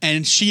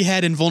 And she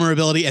had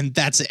invulnerability, and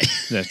that's it.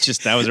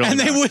 That was really and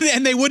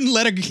they wouldn't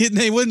let her.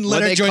 They wouldn't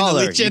let her join the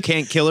Legion. You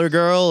can't kill her,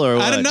 girl, or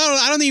what? I don't know.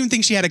 I don't even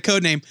think she had a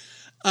code name.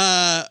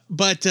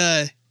 But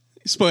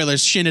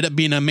spoilers, she ended up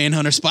being a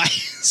Manhunter spy.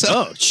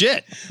 Oh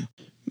shit,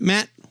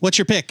 Matt, what's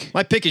your pick?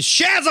 My pick is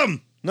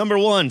Shazam,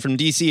 #1 from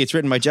DC. It's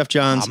written by Jeff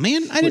Johns. Oh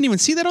man, I didn't even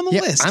see that on the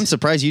list. I'm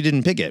surprised you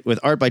didn't pick it. With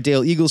art by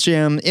Dale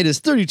Eaglesham, it is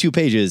 32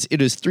 pages.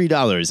 It is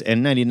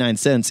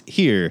 $3.99.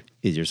 Here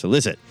is your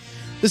solicit.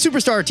 The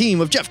superstar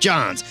team of Jeff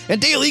Johns and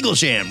Dale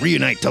Eaglesham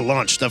reunite to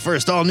launch the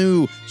first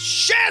all-new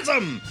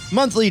Shazam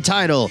monthly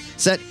title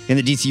set in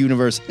the DC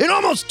universe in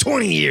almost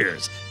 20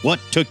 years. What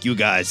took you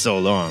guys so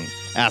long?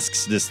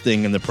 Asks this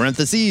thing in the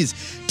parentheses.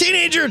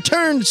 Teenager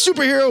turned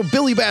superhero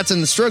Billy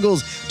Batson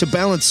struggles to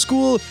balance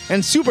school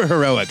and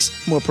superheroics.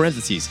 More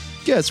parentheses.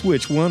 Guess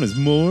which one is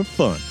more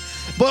fun?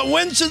 But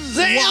when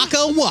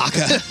Shazam...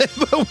 Waka.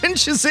 But when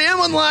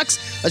Shazam unlocks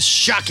a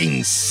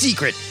shocking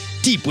secret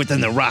deep within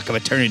the Rock of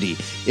Eternity,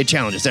 it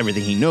challenges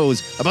everything he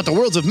knows about the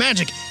worlds of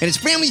magic and his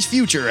family's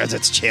future as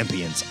its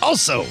champions.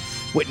 Also,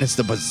 witness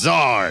the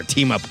bizarre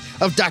team-up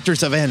of Dr.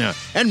 Savannah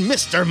and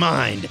Mr.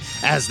 Mind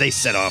as they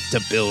set off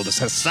to build a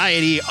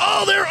society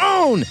all their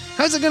own.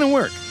 How's it going to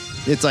work?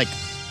 It's like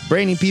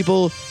brainy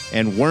people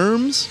and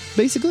worms,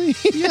 basically?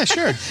 Yeah,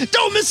 sure.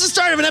 Don't miss the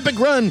start of an epic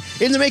run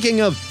in the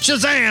making of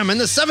Shazam and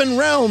the Seven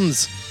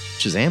Realms.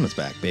 Shazam is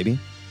back, baby.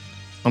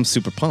 I'm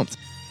super pumped.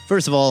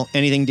 First of all,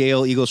 anything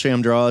Dale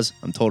Eaglesham draws,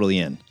 I'm totally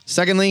in.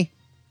 Secondly,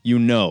 you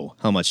know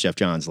how much Jeff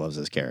Johns loves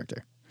this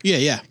character.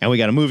 Yeah. And we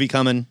got a movie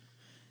coming.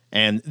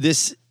 And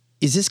is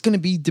this going to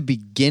be the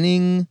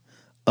beginning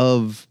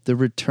of the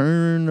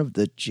return of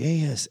the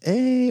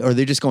JSA? Or are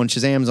they just going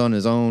Shazam's on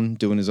his own,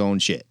 doing his own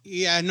shit?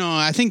 Yeah, no,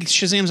 I think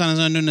Shazam's on his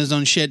own doing his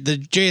own shit. The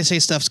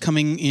JSA stuff's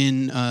coming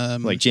in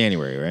Like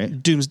January,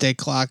 right? Doomsday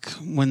Clock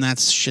when that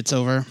shit's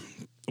over.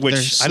 Which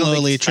They're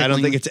slowly I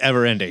don't think it's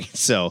ever ending.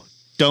 So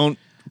don't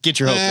get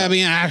your hopes up. I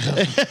mean,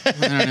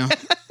 I don't know.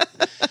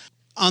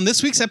 On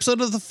this week's episode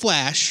of The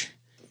Flash,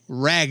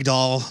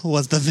 Ragdoll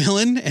was the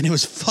villain, and it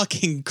was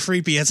fucking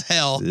creepy as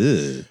hell.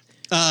 Ugh.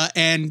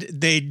 And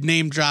they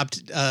name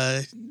dropped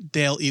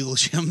Dale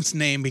Eaglesham's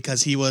name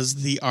because he was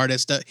the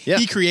artist. Yeah.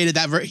 He created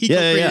that. He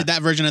created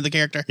that version of the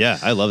character. Yeah,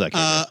 I love that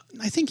character.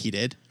 I think he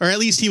did, or at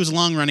least he was a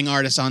long running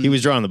artist on. He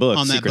was drawing the book,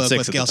 on that Secret book Six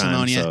with at Gail the time,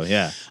 Simone, yeah. so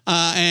yeah.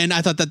 And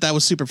I thought that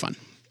was super fun.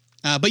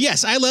 But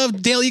yes, I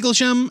love Dale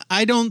Eaglesham.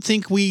 I don't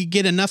think we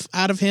get enough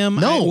out of him.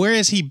 No. Where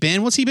has he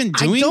been? What's he been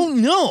doing? I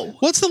don't know.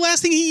 What's the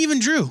last thing he even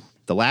drew?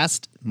 The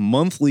last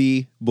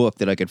monthly book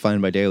that I could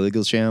find by Dale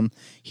Eaglesham,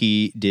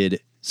 he did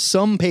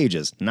some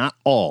pages, not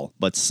all,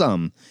 but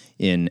some,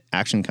 in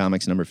Action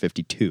Comics number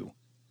 52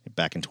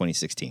 back in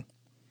 2016.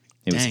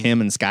 It was Dang.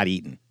 him and Scott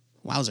Eaton.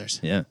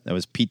 Wowzers. Yeah, that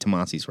was Pete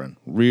Tomasi's run.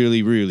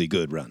 Really, really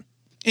good run.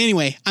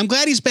 Anyway, I'm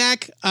glad he's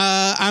back.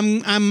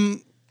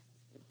 I'm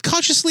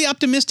cautiously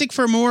optimistic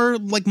for more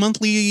like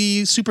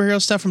monthly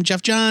superhero stuff from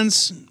Jeff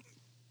Johns.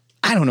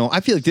 I don't know. I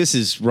feel like this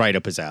is right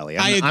up his alley.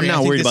 I agree. I'm I not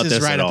think worried this about is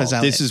this right at up all. his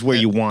alley. This is where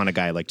you want a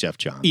guy like Jeff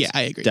Johns. Yeah,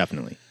 I agree.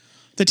 Definitely.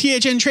 The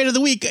THN trade of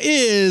the week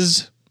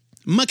is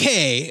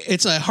McKay.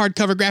 It's a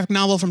hardcover graphic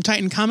novel from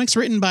Titan Comics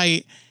written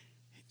by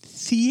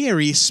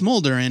Thierry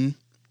Smolderin,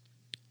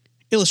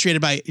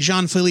 illustrated by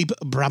Jean-Philippe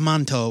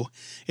Bramanto.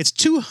 It's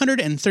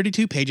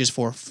 232 pages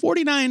for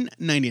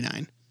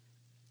 $49.99.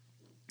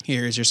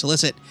 Here's your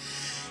solicit.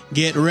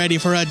 Get ready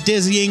for a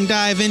dizzying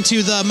dive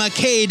into the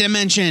McKay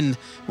dimension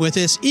with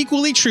this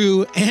equally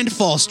true and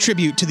false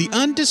tribute to the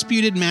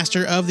undisputed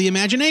master of the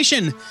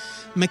imagination.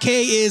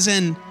 McKay is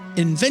an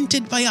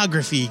invented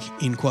biography,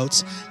 in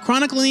quotes,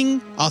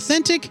 chronicling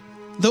authentic,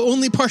 though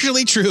only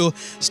partially true,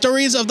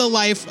 stories of the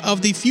life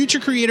of the future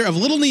creator of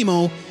Little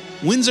Nemo,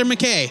 Winsor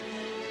McKay,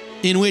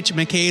 in which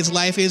McKay's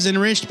life is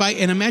enriched by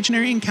an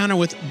imaginary encounter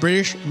with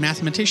British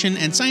mathematician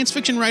and science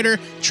fiction writer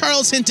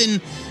Charles Hinton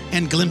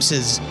and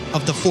glimpses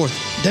of the fourth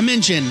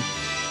dimension.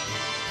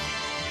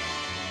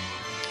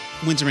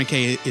 Winsor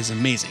McKay is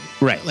amazing.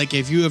 Right. Like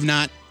if you're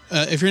not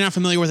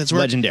familiar with his work,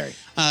 Legendary.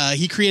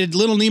 He created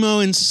Little Nemo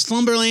in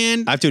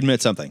Slumberland. I have to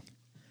admit something.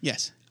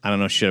 Yes. I don't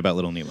know shit about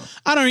Little Nemo.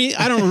 I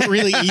don't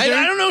really either.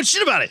 I don't know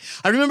shit about it.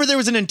 I remember there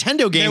was a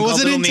Nintendo game. There was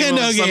called a Little Nemo Nintendo in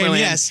game, Slumberland,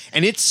 yes.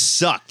 and it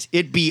sucked.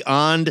 It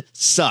beyond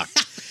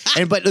sucked.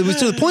 But it was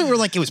to the point where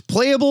like it was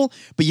playable,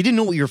 but you didn't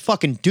know what you were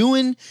fucking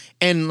doing,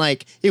 and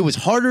like it was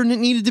harder than it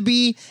needed to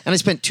be. And I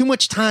spent too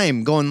much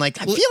time going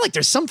like, I feel like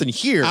there's something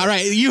here. All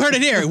right, you heard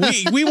it here.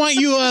 We want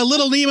you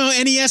Little Nemo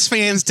NES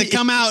fans to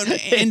come out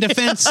in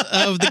defense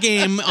of the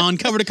game on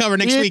Cover to Cover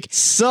next week. It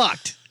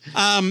sucked.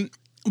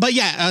 But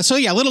yeah,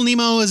 Little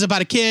Nemo is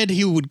about a kid.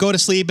 He would go to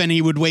sleep and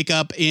he would wake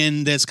up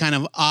in this kind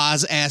of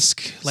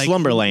Oz-esque, like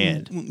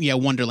Slumberland. Yeah,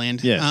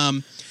 Wonderland. Yeah.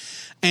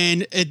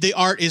 And the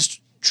art is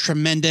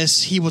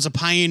tremendous. He was a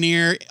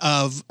pioneer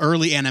of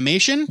early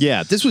animation.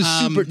 Yeah, this was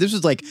super. This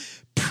was like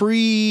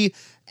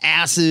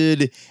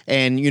pre-acid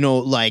and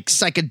like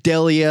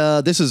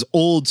psychedelia. This is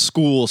old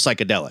school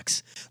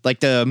psychedelics, like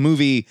the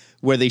movie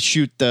where they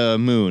shoot the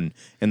moon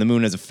and the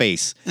moon has a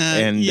face.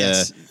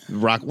 Yes.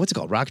 What's it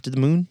called? Rocket to the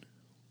Moon.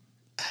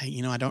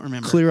 I don't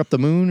remember. Clear up the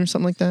moon or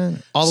something like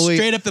that. All the way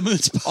Straight up the moon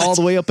spot. all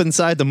the way up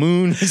inside the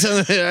moon.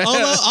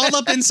 all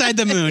up inside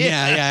the moon.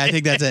 Yeah, I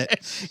think that's it.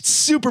 It's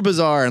super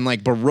bizarre and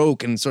like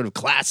baroque and sort of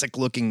classic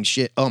looking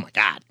shit. Oh my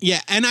god. Yeah,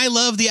 and I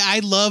love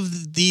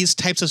these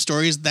types of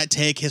stories that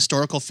take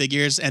historical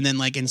figures and then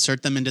like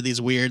insert them into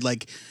these weird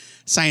like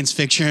science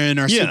fiction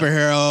or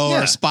superhero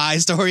or spy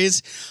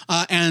stories.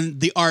 And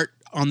the art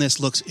on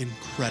this looks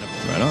incredible.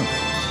 Right on.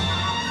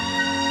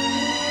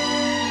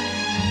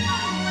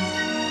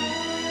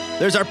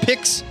 There's our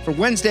picks for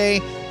Wednesday,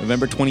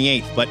 November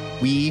 28th. But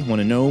we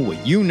want to know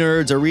what you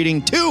nerds are reading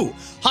too.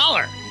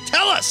 Holler!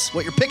 Tell us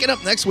what you're picking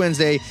up next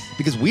Wednesday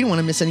because we don't want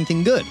to miss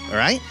anything good, all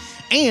right?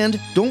 And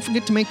don't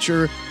forget to make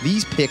sure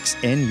these picks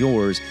and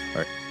yours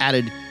are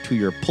added to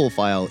your pull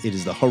file. It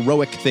is the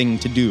heroic thing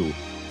to do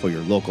for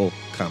your local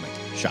comic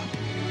shop.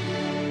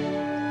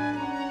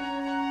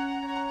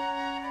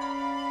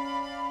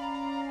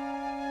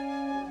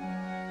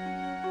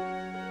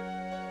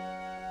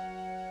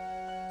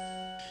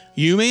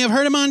 You may have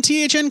heard him on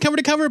THN Cover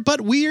to Cover, but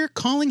we're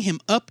calling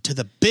him up to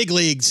the big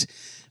leagues.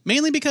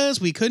 mainly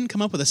because we couldn't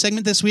come up with a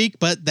segment this week,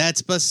 but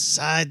that's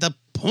beside the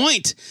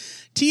point.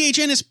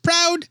 THN is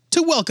proud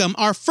to welcome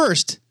our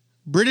first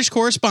British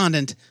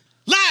correspondent,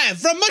 live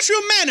from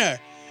Mushroom Manor.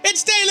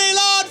 It's Daily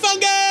Lord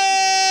Fungus!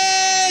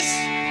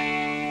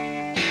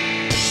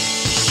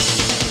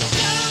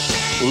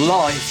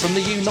 Live from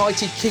the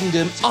United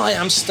Kingdom, I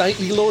am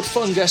Stately Lord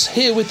Fungus,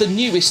 here with the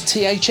newest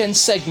THN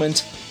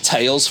segment,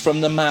 Tales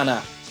from the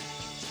Manor.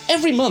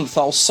 Every month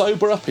I'll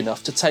sober up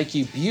enough to take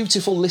you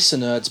beautiful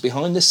listenerds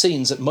behind the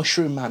scenes at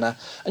Mushroom Manor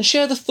and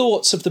share the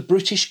thoughts of the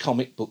British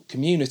comic book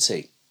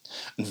community.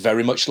 And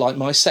very much like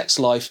my sex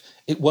life,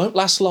 it won't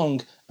last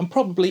long and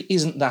probably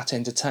isn't that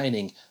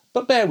entertaining,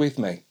 but bear with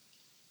me.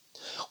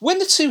 When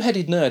the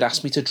two-headed nerd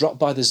asked me to drop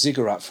by the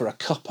ziggurat for a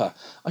cuppa,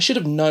 I should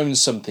have known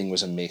something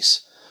was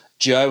amiss.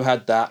 Joe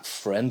had that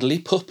friendly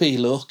puppy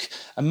look,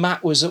 and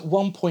Matt was at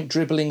one point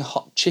dribbling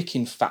hot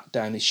chicken fat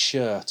down his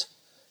shirt.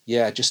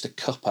 Yeah, just a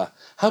cuppa.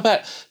 How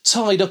about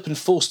tied up and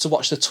forced to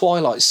watch the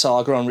Twilight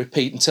Saga on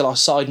repeat until I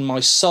sighed in my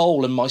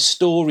soul and my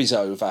story's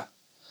over?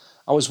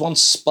 I was one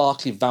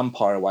sparkly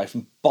vampire away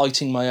from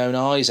biting my own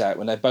eyes out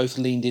when they both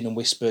leaned in and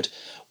whispered,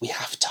 "We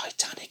have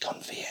Titanic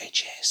on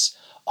VHS,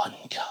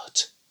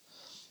 uncut."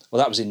 Well,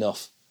 that was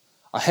enough.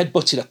 I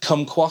headbutted a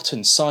kumquat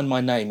and signed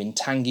my name in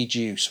tangy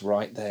juice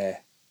right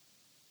there.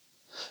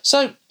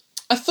 So,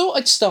 I thought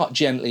I'd start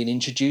gently and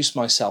introduce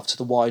myself to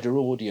the wider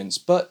audience,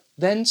 but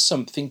then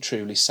something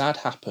truly sad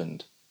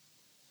happened.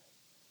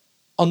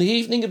 On the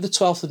evening of the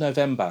 12th of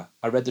November,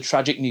 I read the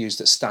tragic news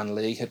that Stan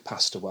Lee had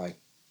passed away.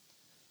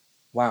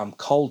 Wow, I'm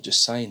cold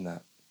just saying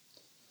that.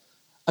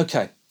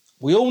 Okay,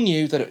 we all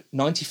knew that at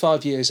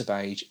 95 years of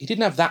age, he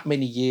didn't have that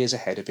many years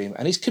ahead of him,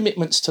 and his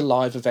commitments to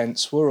live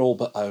events were all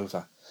but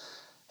over.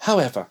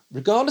 However,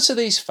 regardless of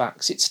these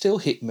facts, it still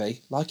hit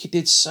me, like it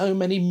did so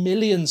many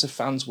millions of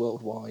fans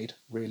worldwide,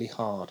 really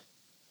hard.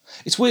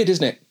 It's weird,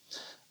 isn't it?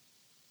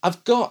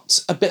 I've got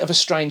a bit of a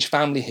strange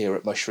family here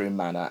at Mushroom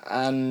Manor,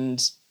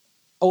 and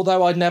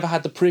although I'd never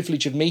had the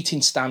privilege of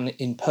meeting Stan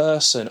in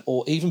person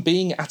or even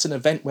being at an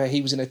event where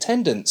he was in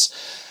attendance,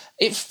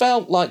 it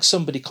felt like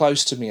somebody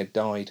close to me had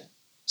died.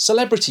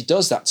 Celebrity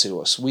does that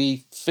to us.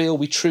 We feel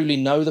we truly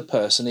know the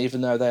person even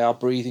though they are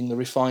breathing the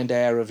refined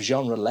air of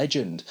genre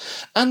legend.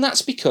 And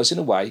that's because, in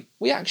a way,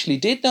 we actually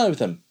did know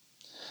them.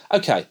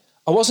 Okay,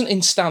 I wasn't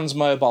in Stan's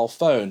mobile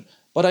phone,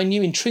 but I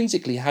knew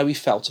intrinsically how he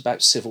felt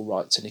about civil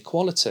rights and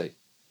equality.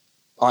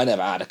 I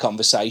never had a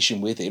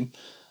conversation with him,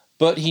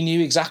 but he knew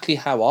exactly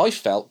how I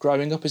felt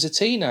growing up as a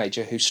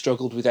teenager who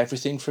struggled with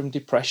everything from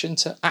depression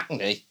to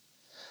acne.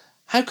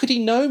 How could he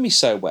know me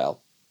so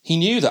well? He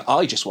knew that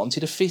I just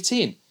wanted to fit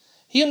in.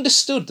 He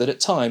understood that at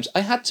times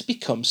I had to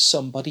become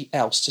somebody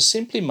else to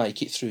simply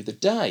make it through the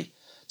day,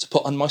 to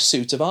put on my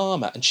suit of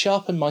armour and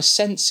sharpen my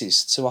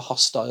senses to a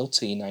hostile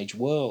teenage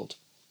world.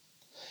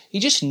 He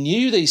just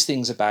knew these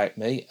things about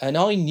me, and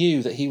I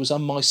knew that he was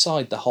on my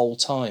side the whole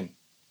time.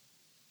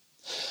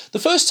 The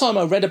first time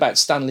I read about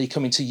Stan Lee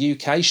coming to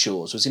UK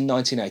shores was in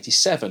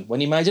 1987, when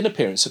he made an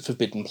appearance at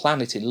Forbidden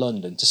Planet in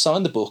London to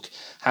sign the book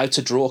How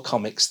to Draw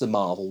Comics the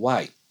Marvel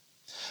Way.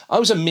 I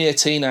was a mere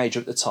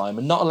teenager at the time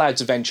and not allowed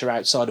to venture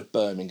outside of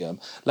Birmingham,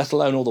 let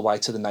alone all the way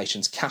to the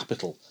nation's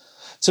capital.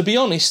 To be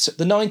honest,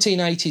 the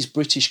 1980s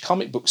British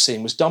comic book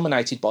scene was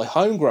dominated by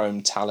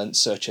homegrown talents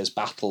such as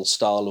Battle,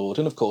 Star-Lord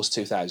and of course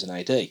 2000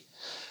 AD.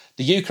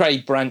 The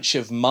UK branch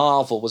of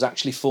Marvel was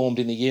actually formed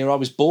in the year I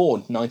was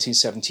born,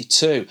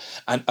 1972,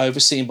 and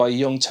overseen by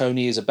young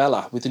Tony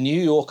Isabella, with the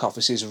New York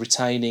offices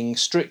retaining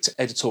strict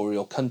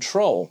editorial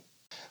control.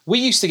 We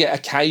used to get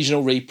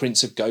occasional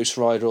reprints of Ghost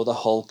Rider or the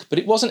Hulk, but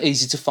it wasn't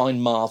easy to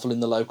find Marvel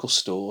in the local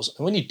stores,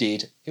 and when you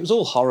did, it was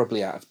all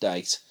horribly out of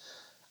date.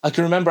 I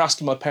can remember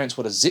asking my parents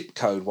what a zip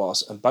code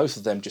was, and both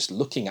of them just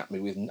looking at me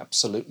with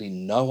absolutely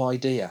no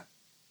idea.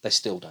 They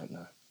still don't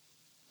know.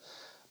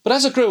 But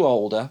as I grew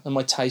older and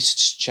my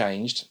tastes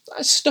changed,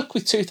 I stuck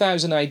with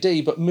 2000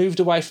 AD but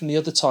moved away from the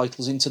other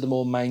titles into the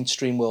more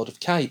mainstream world of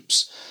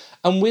capes.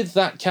 And with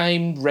that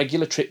came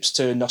regular trips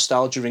to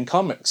Nostalgia in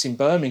Comics in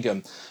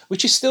Birmingham,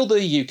 which is still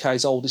the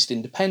UK's oldest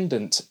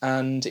independent,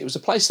 and it was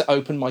a place that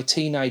opened my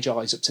teenage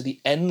eyes up to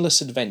the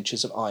endless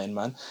adventures of Iron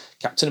Man,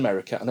 Captain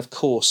America, and of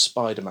course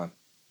Spider-Man.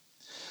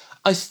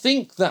 I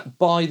think that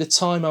by the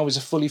time I was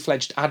a fully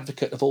fledged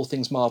advocate of all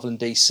things Marvel and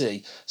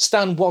DC,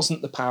 Stan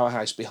wasn't the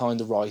powerhouse behind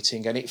the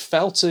writing, and it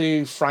fell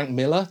to Frank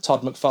Miller,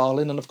 Todd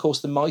McFarlane, and of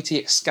course the mighty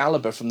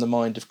Excalibur from the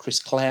mind of Chris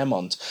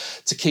Claremont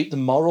to keep the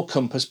moral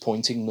compass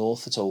pointing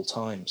north at all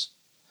times.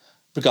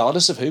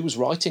 Regardless of who was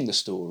writing the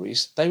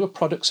stories, they were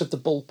products of the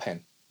bullpen,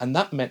 and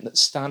that meant that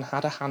Stan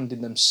had a hand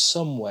in them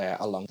somewhere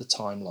along the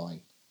timeline.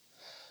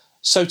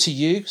 So to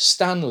you,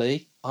 Stan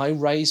Lee, I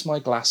raise my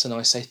glass and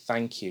I say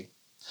thank you.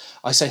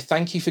 I say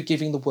thank you for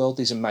giving the world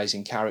these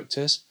amazing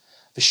characters,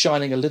 for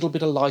shining a little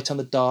bit of light on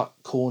the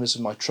dark corners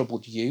of my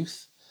troubled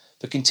youth,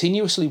 for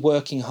continuously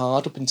working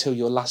hard up until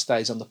your last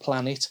days on the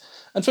planet,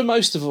 and for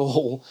most of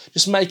all,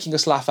 just making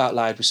us laugh out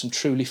loud with some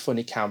truly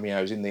funny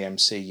cameos in the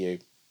MCU.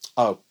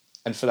 Oh,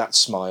 and for that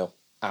smile,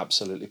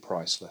 absolutely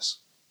priceless.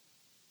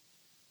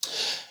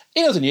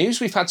 In other news,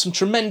 we've had some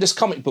tremendous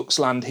comic books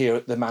land here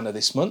at the Manor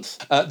this month.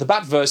 The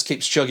Batverse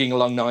keeps chugging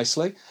along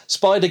nicely.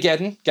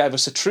 Spider-Geddon gave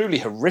us a truly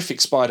horrific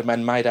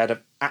Spider-Man made out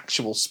of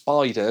actual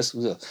spiders,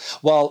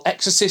 while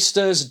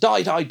Exorcisters,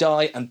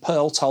 Die, and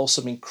Pearl told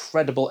some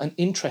incredible and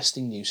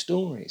interesting new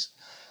stories.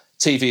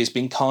 TV has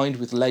been kind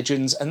with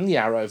Legends and the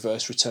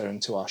Arrowverse returning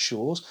to our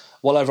shores,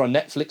 while over on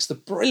Netflix, the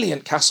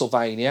brilliant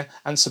Castlevania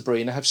and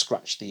Sabrina have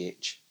scratched the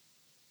itch.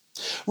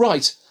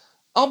 Right,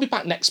 I'll be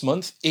back next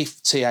month,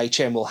 if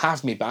THM will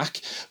have me back,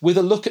 with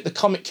a look at the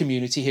comic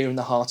community here in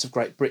the heart of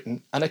Great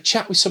Britain and a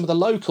chat with some of the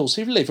locals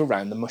who live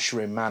around the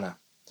Mushroom Manor.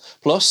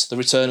 Plus, the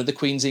return of the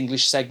Queen's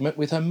English segment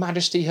with Her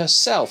Majesty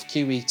herself,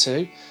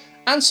 QE2,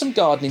 and some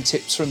gardening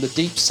tips from the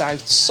Deep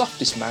South's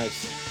softest mouth,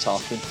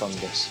 Tarquin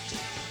Fungus.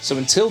 So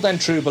until then,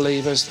 true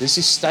believers, this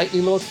is Stately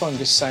Lord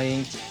Fungus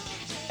saying,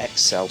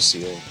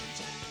 Excelsior.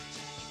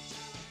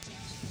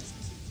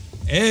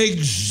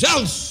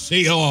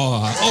 Excelsior!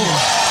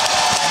 Oh.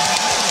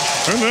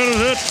 And that is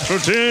it for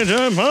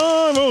THN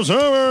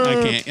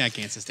 507. I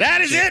can't sustain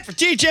That is it for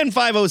THN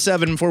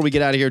 507. Before we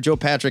get out of here, Joe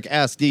Patrick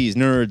asked these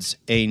nerds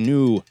a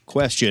new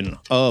question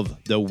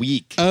of the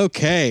week.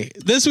 Okay.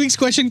 This week's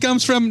question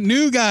comes from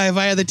New Guy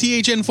via the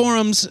THN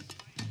forums.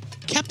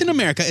 Captain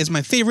America is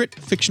my favorite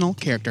fictional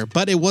character,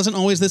 but it wasn't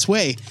always this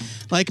way.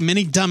 Like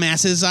many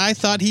dumbasses, I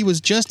thought he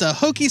was just a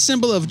hokey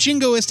symbol of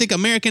jingoistic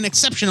American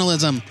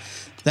exceptionalism.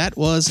 That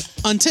was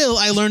until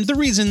I learned the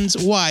reasons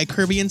why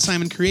Kirby and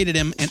Simon created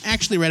him and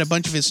actually read a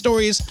bunch of his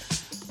stories.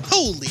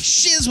 Holy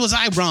shiz, was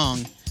I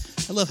wrong?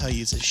 I love how he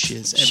uses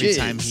shiz every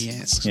time he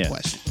asks a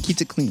question. Keeps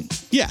it clean.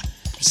 Yeah.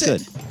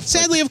 Good.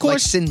 Sadly, like, of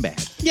course. Like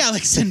Sinbad. Yeah,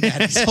 like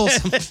Sinbad. It's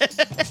wholesome.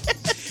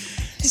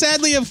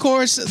 Sadly, of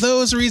course,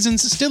 those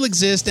reasons still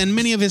exist, and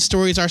many of his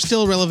stories are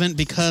still relevant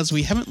because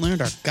we haven't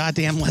learned our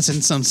goddamn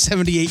lesson some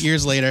 78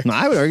 years later.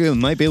 I would argue it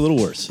might be a little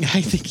worse.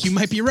 I think you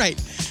might be right.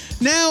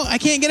 Now, I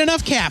can't get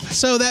enough Cap,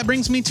 so that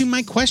brings me to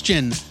my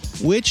question.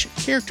 Which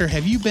character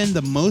have you been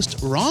the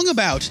most wrong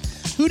about?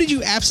 Who did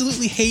you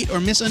absolutely hate or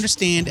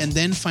misunderstand and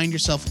then find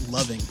yourself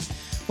loving?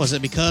 Was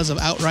it because of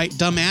outright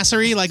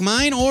dumbassery like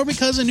mine, or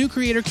because a new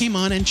creator came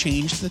on and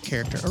changed the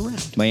character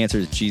around? My answer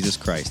is Jesus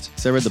Christ.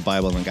 So I read the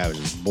Bible and the guy was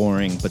just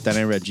boring, but then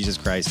I read Jesus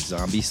Christ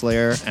Zombie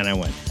Slayer and I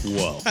went,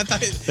 whoa. I thought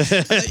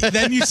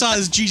then you saw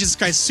his Jesus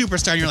Christ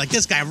Superstar and you're like,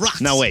 this guy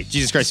rocks. No, wait.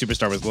 Jesus Christ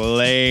Superstar was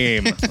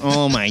lame.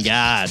 Oh my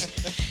God.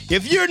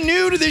 If you're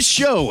new to this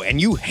show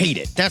and you hate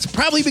it, that's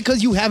probably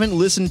because you haven't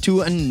listened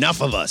to enough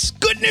of us.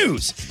 Good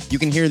news! You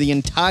can hear the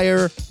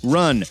entire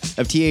run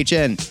of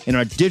THN in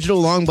our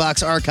digital long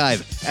box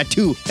archive at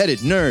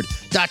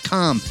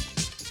twoheadednerd.com.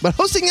 But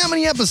hosting that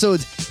many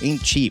episodes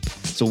ain't cheap.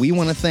 So we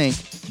want to thank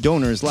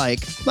donors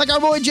like our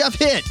boy Jeff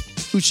Hitt,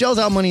 who shells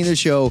out money in this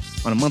show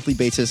on a monthly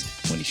basis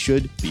when he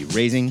should be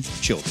raising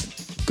children.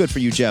 Good for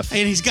you, Jeff.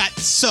 And he's got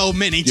so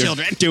many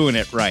children. Doing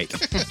it right.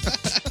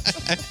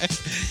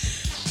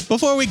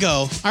 Before we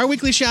go, our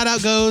weekly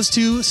shout-out goes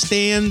to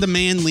Stan the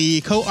Man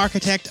Lee,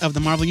 co-architect of the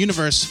Marvel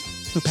Universe,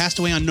 who passed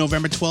away on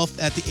November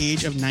 12th at the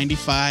age of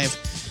 95.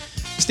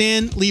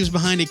 Stan leaves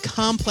behind a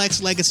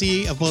complex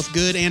legacy of both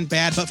good and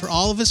bad, but for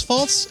all of his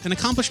faults and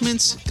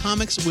accomplishments,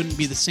 comics wouldn't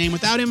be the same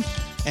without him,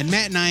 and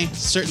Matt and I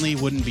certainly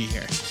wouldn't be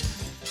here.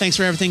 Thanks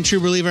for everything, True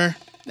Believer.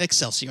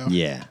 Excelsior.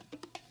 Yeah.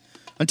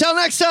 Until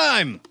next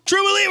time,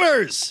 true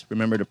believers,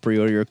 remember to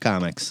pre-order your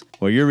comics,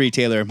 or your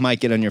retailer might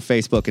get on your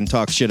Facebook and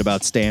talk shit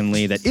about Stan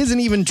Lee that isn't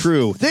even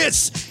true.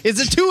 This is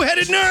the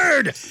Two-Headed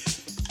Nerd!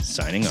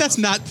 Signing off.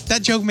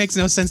 That joke makes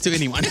no sense to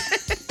anyone.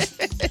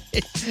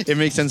 It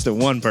makes sense to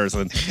one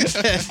person.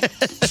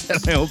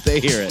 And I hope they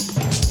hear it.